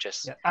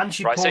gorgeous. Yeah. And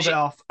she pulled it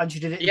off, and she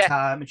did it in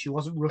time, and she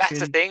wasn't rushing.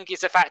 That's the thing,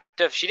 is the fact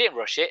of she didn't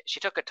rush it. She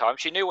took her time.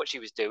 She knew what she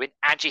was doing,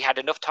 and she had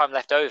enough time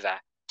left over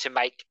to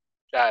make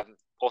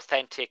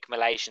authentic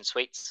Malaysian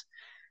sweets.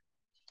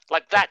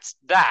 Like that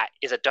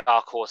is a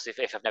dark horse if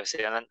I've never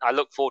seen it. And I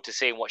look forward to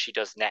seeing what she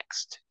does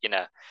next.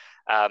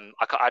 I'm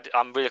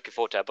really looking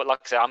forward to her. But like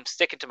I said, I'm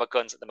sticking to my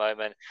guns at the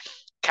moment.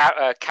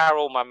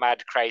 Carol, my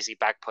mad crazy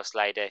bagpuss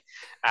lady,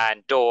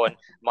 and Dawn,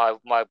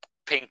 my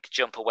pink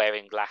jumper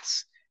wearing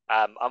lass.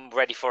 I'm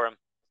ready for them.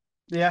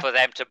 Yeah. For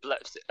them to,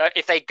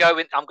 if they go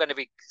in, I'm going to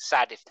be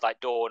sad if like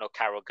Dawn or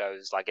Carol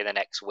goes like in the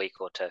next week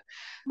or two.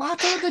 I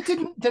thought they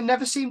didn't. They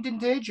never seemed in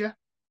danger.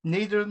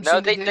 Neither of them.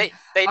 No, they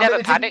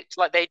never panicked.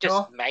 Like they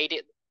just made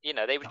it.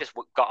 They just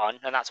got on,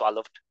 and that's what I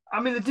loved. I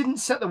mean, they didn't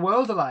set the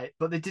world alight,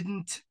 but they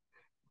didn't.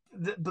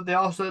 But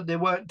they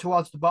weren't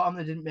towards the bottom.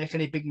 They didn't make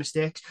any big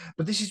mistakes.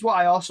 But this is what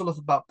I also love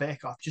about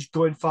Bake Off. Just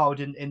going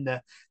forward in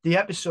the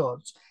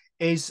episodes,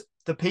 is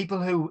the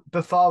people who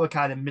before were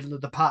kind of middle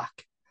of the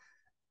pack.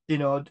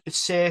 It's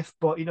safe,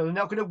 but they're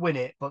not going to win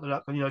it. But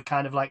they're not,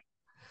 kind of like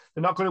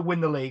they're not going to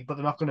win the league, but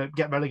they're not going to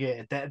get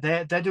relegated.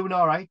 They're doing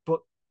all right,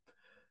 but.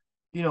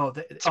 All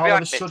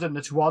of a sudden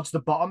they're towards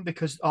the bottom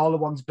because all the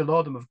ones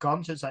below them have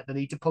gone. So it's like they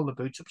need to pull the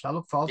boots up. So I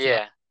look forward to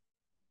that.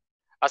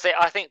 I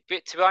think,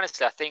 to be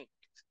honest, I think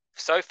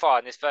so far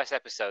in this first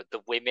episode, the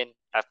women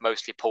have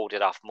mostly pulled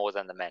it off more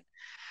than the men.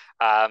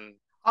 I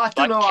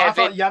don't know. Kevin, I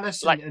thought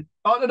Yanis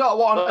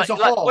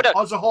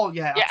as a whole,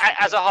 yeah. Yeah,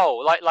 as a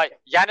whole. Like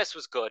Yanis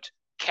was good.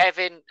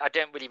 Kevin, I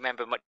don't really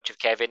remember much of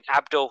Kevin.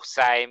 Abdul,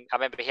 same. I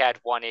remember he had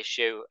one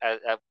issue.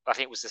 I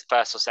think it was his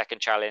first or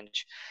second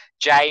challenge.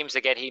 James,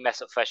 again, he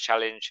messed up first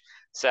challenge.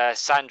 So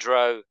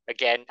Sandro,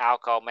 again,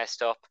 alcohol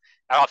messed up.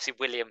 And obviously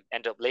William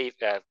ended up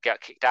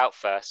got kicked out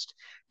first.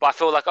 But I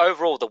feel like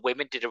overall the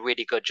women did a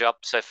really good job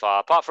so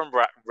far, apart from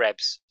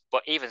Rebs.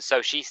 But even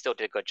so, she still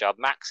did a good job.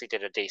 Maxie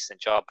did a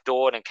decent job.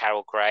 Dawn and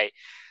Carol, great.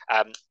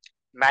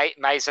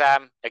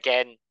 Maizam,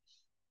 again,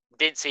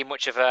 didn't see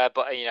much of her,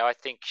 but I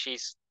think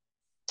she's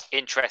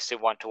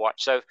interesting one to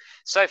watch.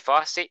 So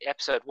far, see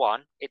episode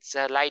 1, it's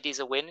ladies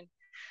are winning.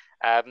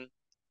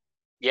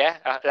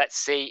 Let's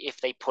see if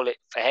they pull it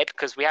ahead,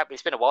 because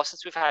it's been a while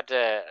since we've had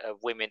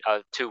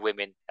two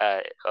women,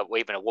 or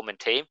even a woman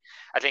team.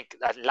 I think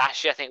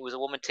last year it was a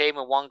woman team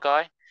and one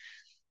guy.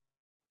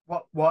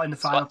 What in the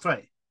final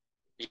 3?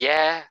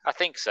 Yeah, I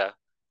think so.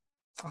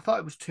 I thought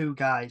it was 2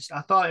 guys.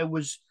 I thought it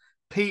was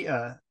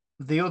Peter,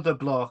 the other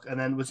bloke, and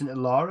then wasn't it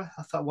Laura?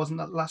 I thought wasn't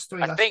that last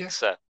 3? I think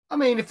so. I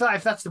mean, if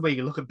that's the way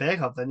you look at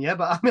Bake Off, then yeah.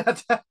 But I mean,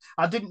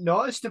 I didn't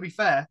notice. To be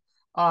fair,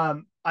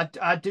 I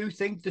do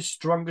think the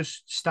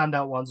strongest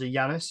standout ones are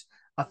Yanis.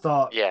 I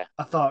thought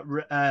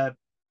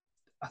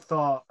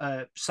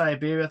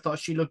Siberia. I thought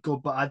she looked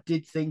good, but I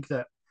did think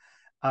that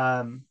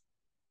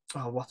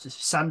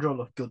Sandro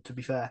looked good. To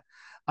be fair,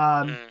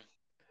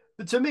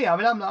 but to me, I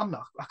mean, I'm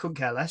not. I couldn't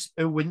care less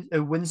who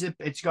wins it.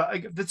 It's got.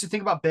 That's the thing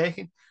about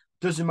baking.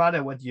 Doesn't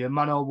matter whether you're a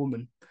man or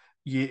woman.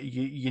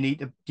 You need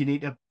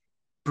to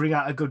bring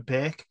out a good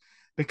bake,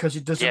 because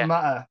it doesn't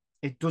matter.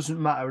 It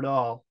doesn't matter at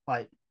all,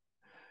 like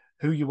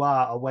who you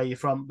are or where you're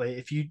from. But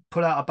if you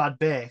put out a bad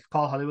bake,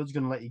 Paul Hollywood's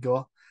going to let you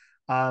go.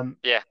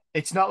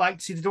 It's not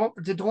like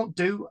they don't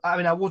do. I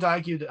mean, I would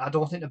argue that I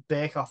don't think the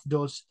Bake Off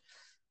does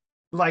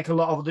like a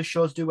lot of other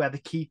shows do, where they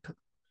keep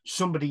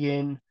somebody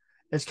in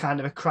as kind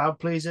of a crowd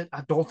pleaser.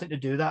 I don't think they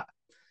do that.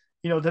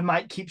 They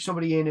might keep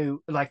somebody in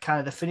who, like, kind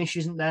of the finish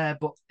isn't there,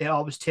 but it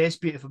always tastes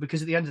beautiful,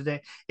 because at the end of the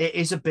day, it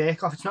is a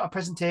bake-off. It's not a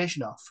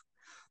presentation off.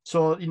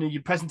 So,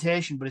 your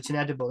presentation, but it's an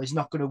edible, is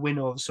not going to win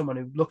over someone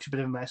who looks a bit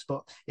of a mess,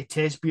 but it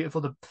tastes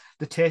beautiful.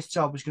 The taste's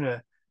always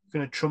going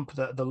to trump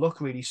the look,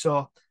 really.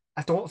 So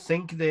I don't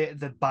think they're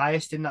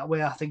biased in that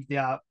way. I think they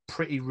are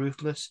pretty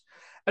ruthless.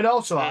 And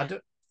also,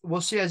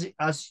 we'll see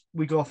as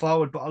we go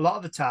forward, but a lot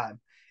of the time,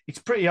 it's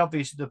pretty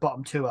obvious who the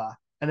bottom 2 are.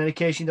 And then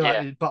occasionally they're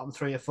like the bottom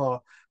 3 or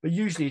 4. But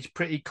usually it's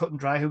pretty cut and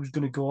dry who's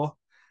going to go.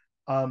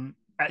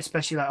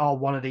 Especially like,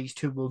 one of these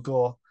 2 will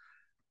go.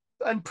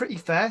 And pretty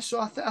fair. So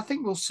I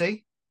think we'll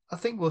see.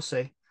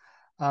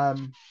 But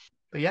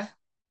yeah,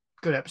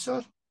 good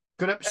episode.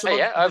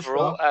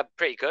 Overall,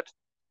 pretty good.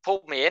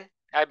 Pulled me in,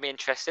 had me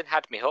interested,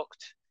 had me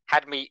hooked,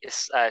 had me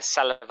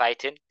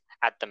salivating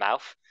at the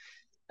mouth.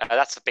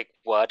 That's a big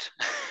word.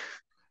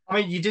 I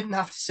mean, you didn't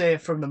have to say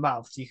it from the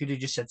mouth. You could have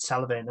just said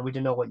salivate, and we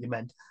didn't know what you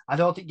meant. I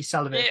don't think you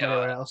salivate from Yeah.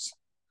 anywhere else.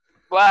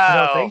 I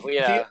don't Well, think.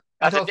 If you,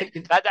 I don't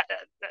think.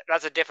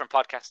 that's a different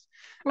podcast.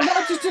 Well,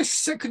 no,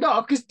 just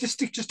no, because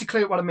just to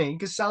clear up what I mean,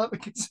 because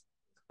salivate.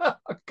 Oh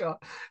God,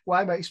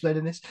 why am I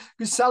explaining this?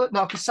 Because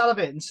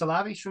salivate and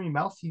saliva is from your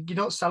mouth. You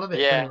don't salivate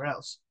from Yeah, anywhere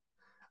else.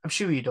 I'm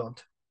sure you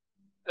don't.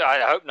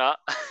 I hope not.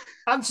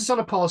 Answers on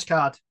a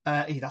postcard.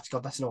 That's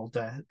God. That's an old.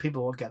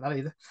 People won't get that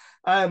either.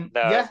 No,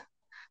 Yeah,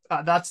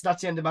 that's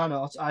the end of my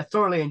notes. I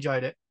thoroughly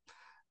enjoyed it,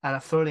 and I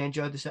thoroughly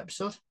enjoyed this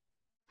episode.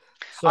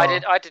 I So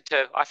did. I did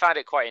too. I found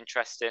it quite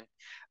interesting.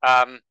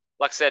 Um,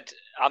 like I said,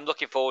 I'm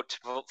looking forward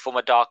for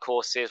my dark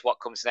horses. What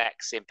comes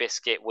next in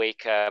Biscuit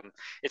Week?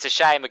 It's a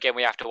shame again.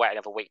 We have to wait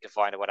another week to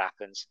find out what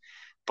happens.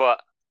 But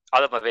I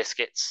love my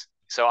biscuits,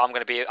 so I'm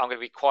gonna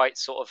be quite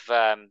sort of.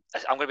 I'm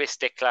gonna be a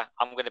stickler.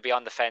 I'm gonna be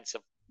on the fence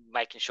of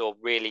making sure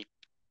really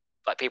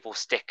like people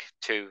stick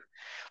to.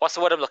 What's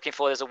the word I'm looking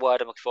for? There's a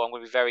word I'm looking for. I'm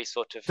gonna be very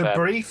sort of. the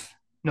brief.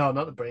 No,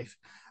 not the brief.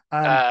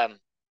 Um,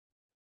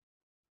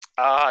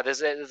 Um,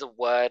 there's a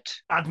word.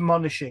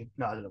 admonishing.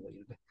 No, I don't know what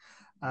you'd be.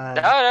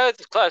 No,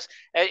 it's close.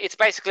 It's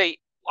basically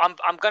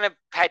I'm going to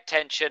pay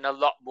attention a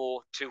lot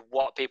more to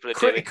what people are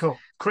doing.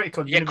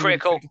 Critical. Yeah, You're gonna be really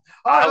critical. critical.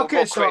 All right, I will okay.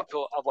 more So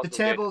critical of what the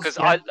people are doing tables, because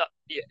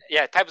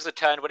yeah, tables are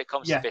turned when it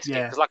comes to yeah, biscuit.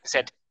 yeah, Because like I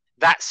said,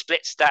 that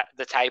splits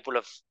the table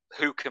of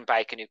who can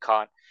bake and who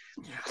can't.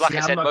 yeah. Like See,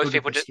 I I'm said, not most good at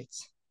people do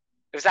biscuits.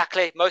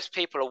 exactly. Most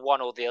people are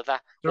one or the other,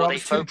 They're or they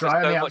always too focus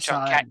dry on so the much on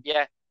outside. cake.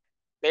 Yeah,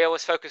 they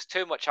always focus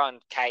too much on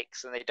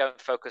cakes and they don't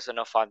focus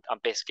enough on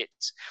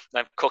biscuits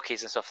and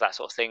cookies and stuff that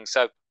sort of thing.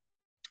 So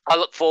I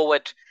look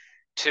forward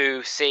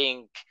to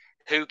seeing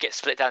who gets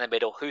split down the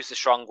middle, who's the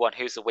strong one,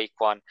 who's the weak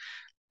one.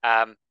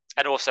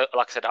 And also,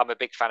 like I said, I'm a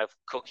big fan of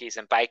cookies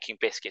and baking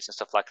biscuits and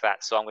stuff like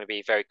that. So I'm going to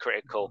be very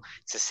critical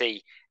to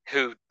see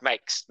who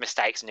makes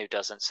mistakes and who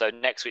doesn't. So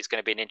next week's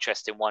going to be an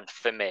interesting one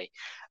for me.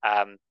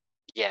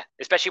 Yeah,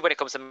 especially when it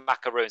comes to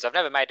macaroons. I've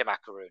never made a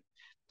macaroon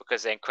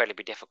because they're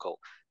incredibly difficult.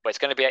 But it's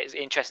going to be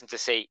interesting to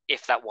see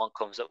if that one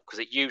comes up because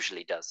it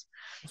usually does.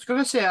 I was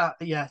going to say,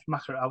 yeah,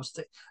 Macron.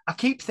 I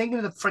keep thinking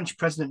of the French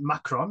president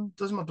Macron.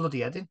 Does my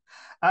bloody head in?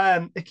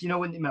 You know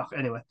when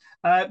anyway.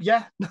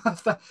 Yeah.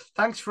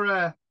 Thanks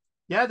for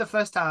yeah, the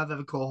first time I've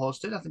ever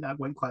co-hosted. I think that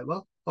went quite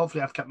well.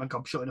 Hopefully, I've kept my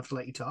gob shut enough to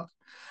let you talk.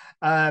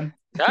 Um,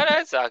 No,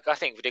 I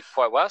think we did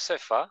quite well so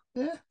far.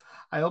 yeah,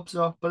 I hope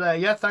so. But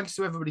yeah, thanks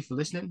to everybody for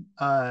listening.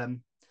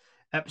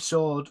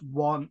 Episode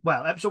one,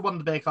 well, episode one of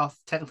the Bake Off,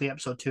 technically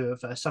episode two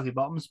of Soggy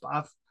Bottoms,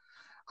 but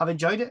I've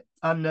enjoyed it,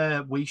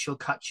 and we shall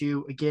catch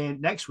you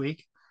again next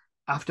week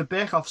after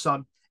Bake Off's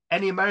on.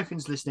 Any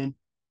Americans listening,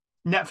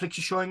 Netflix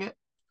is showing it.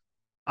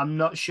 I'm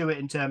not sure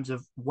in terms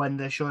of when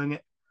they're showing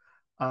it,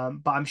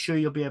 but I'm sure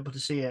you'll be able to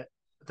see it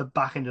at the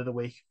back end of the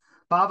week.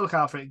 But have a look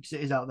out for it because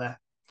it is out there.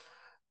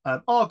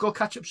 Or go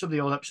catch up some of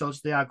the old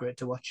episodes. They are great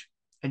to watch.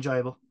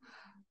 Enjoyable.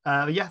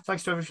 Yeah,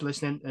 thanks to everyone for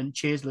listening, and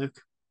cheers,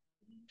 Luke.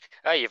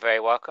 Oh, you're very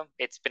welcome.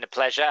 It's been a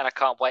pleasure, and I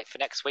can't wait for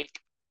next week.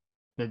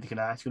 Neither can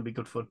I. It's going to be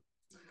good fun.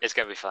 It's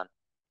going to be fun.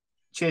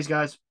 Cheers,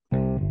 guys.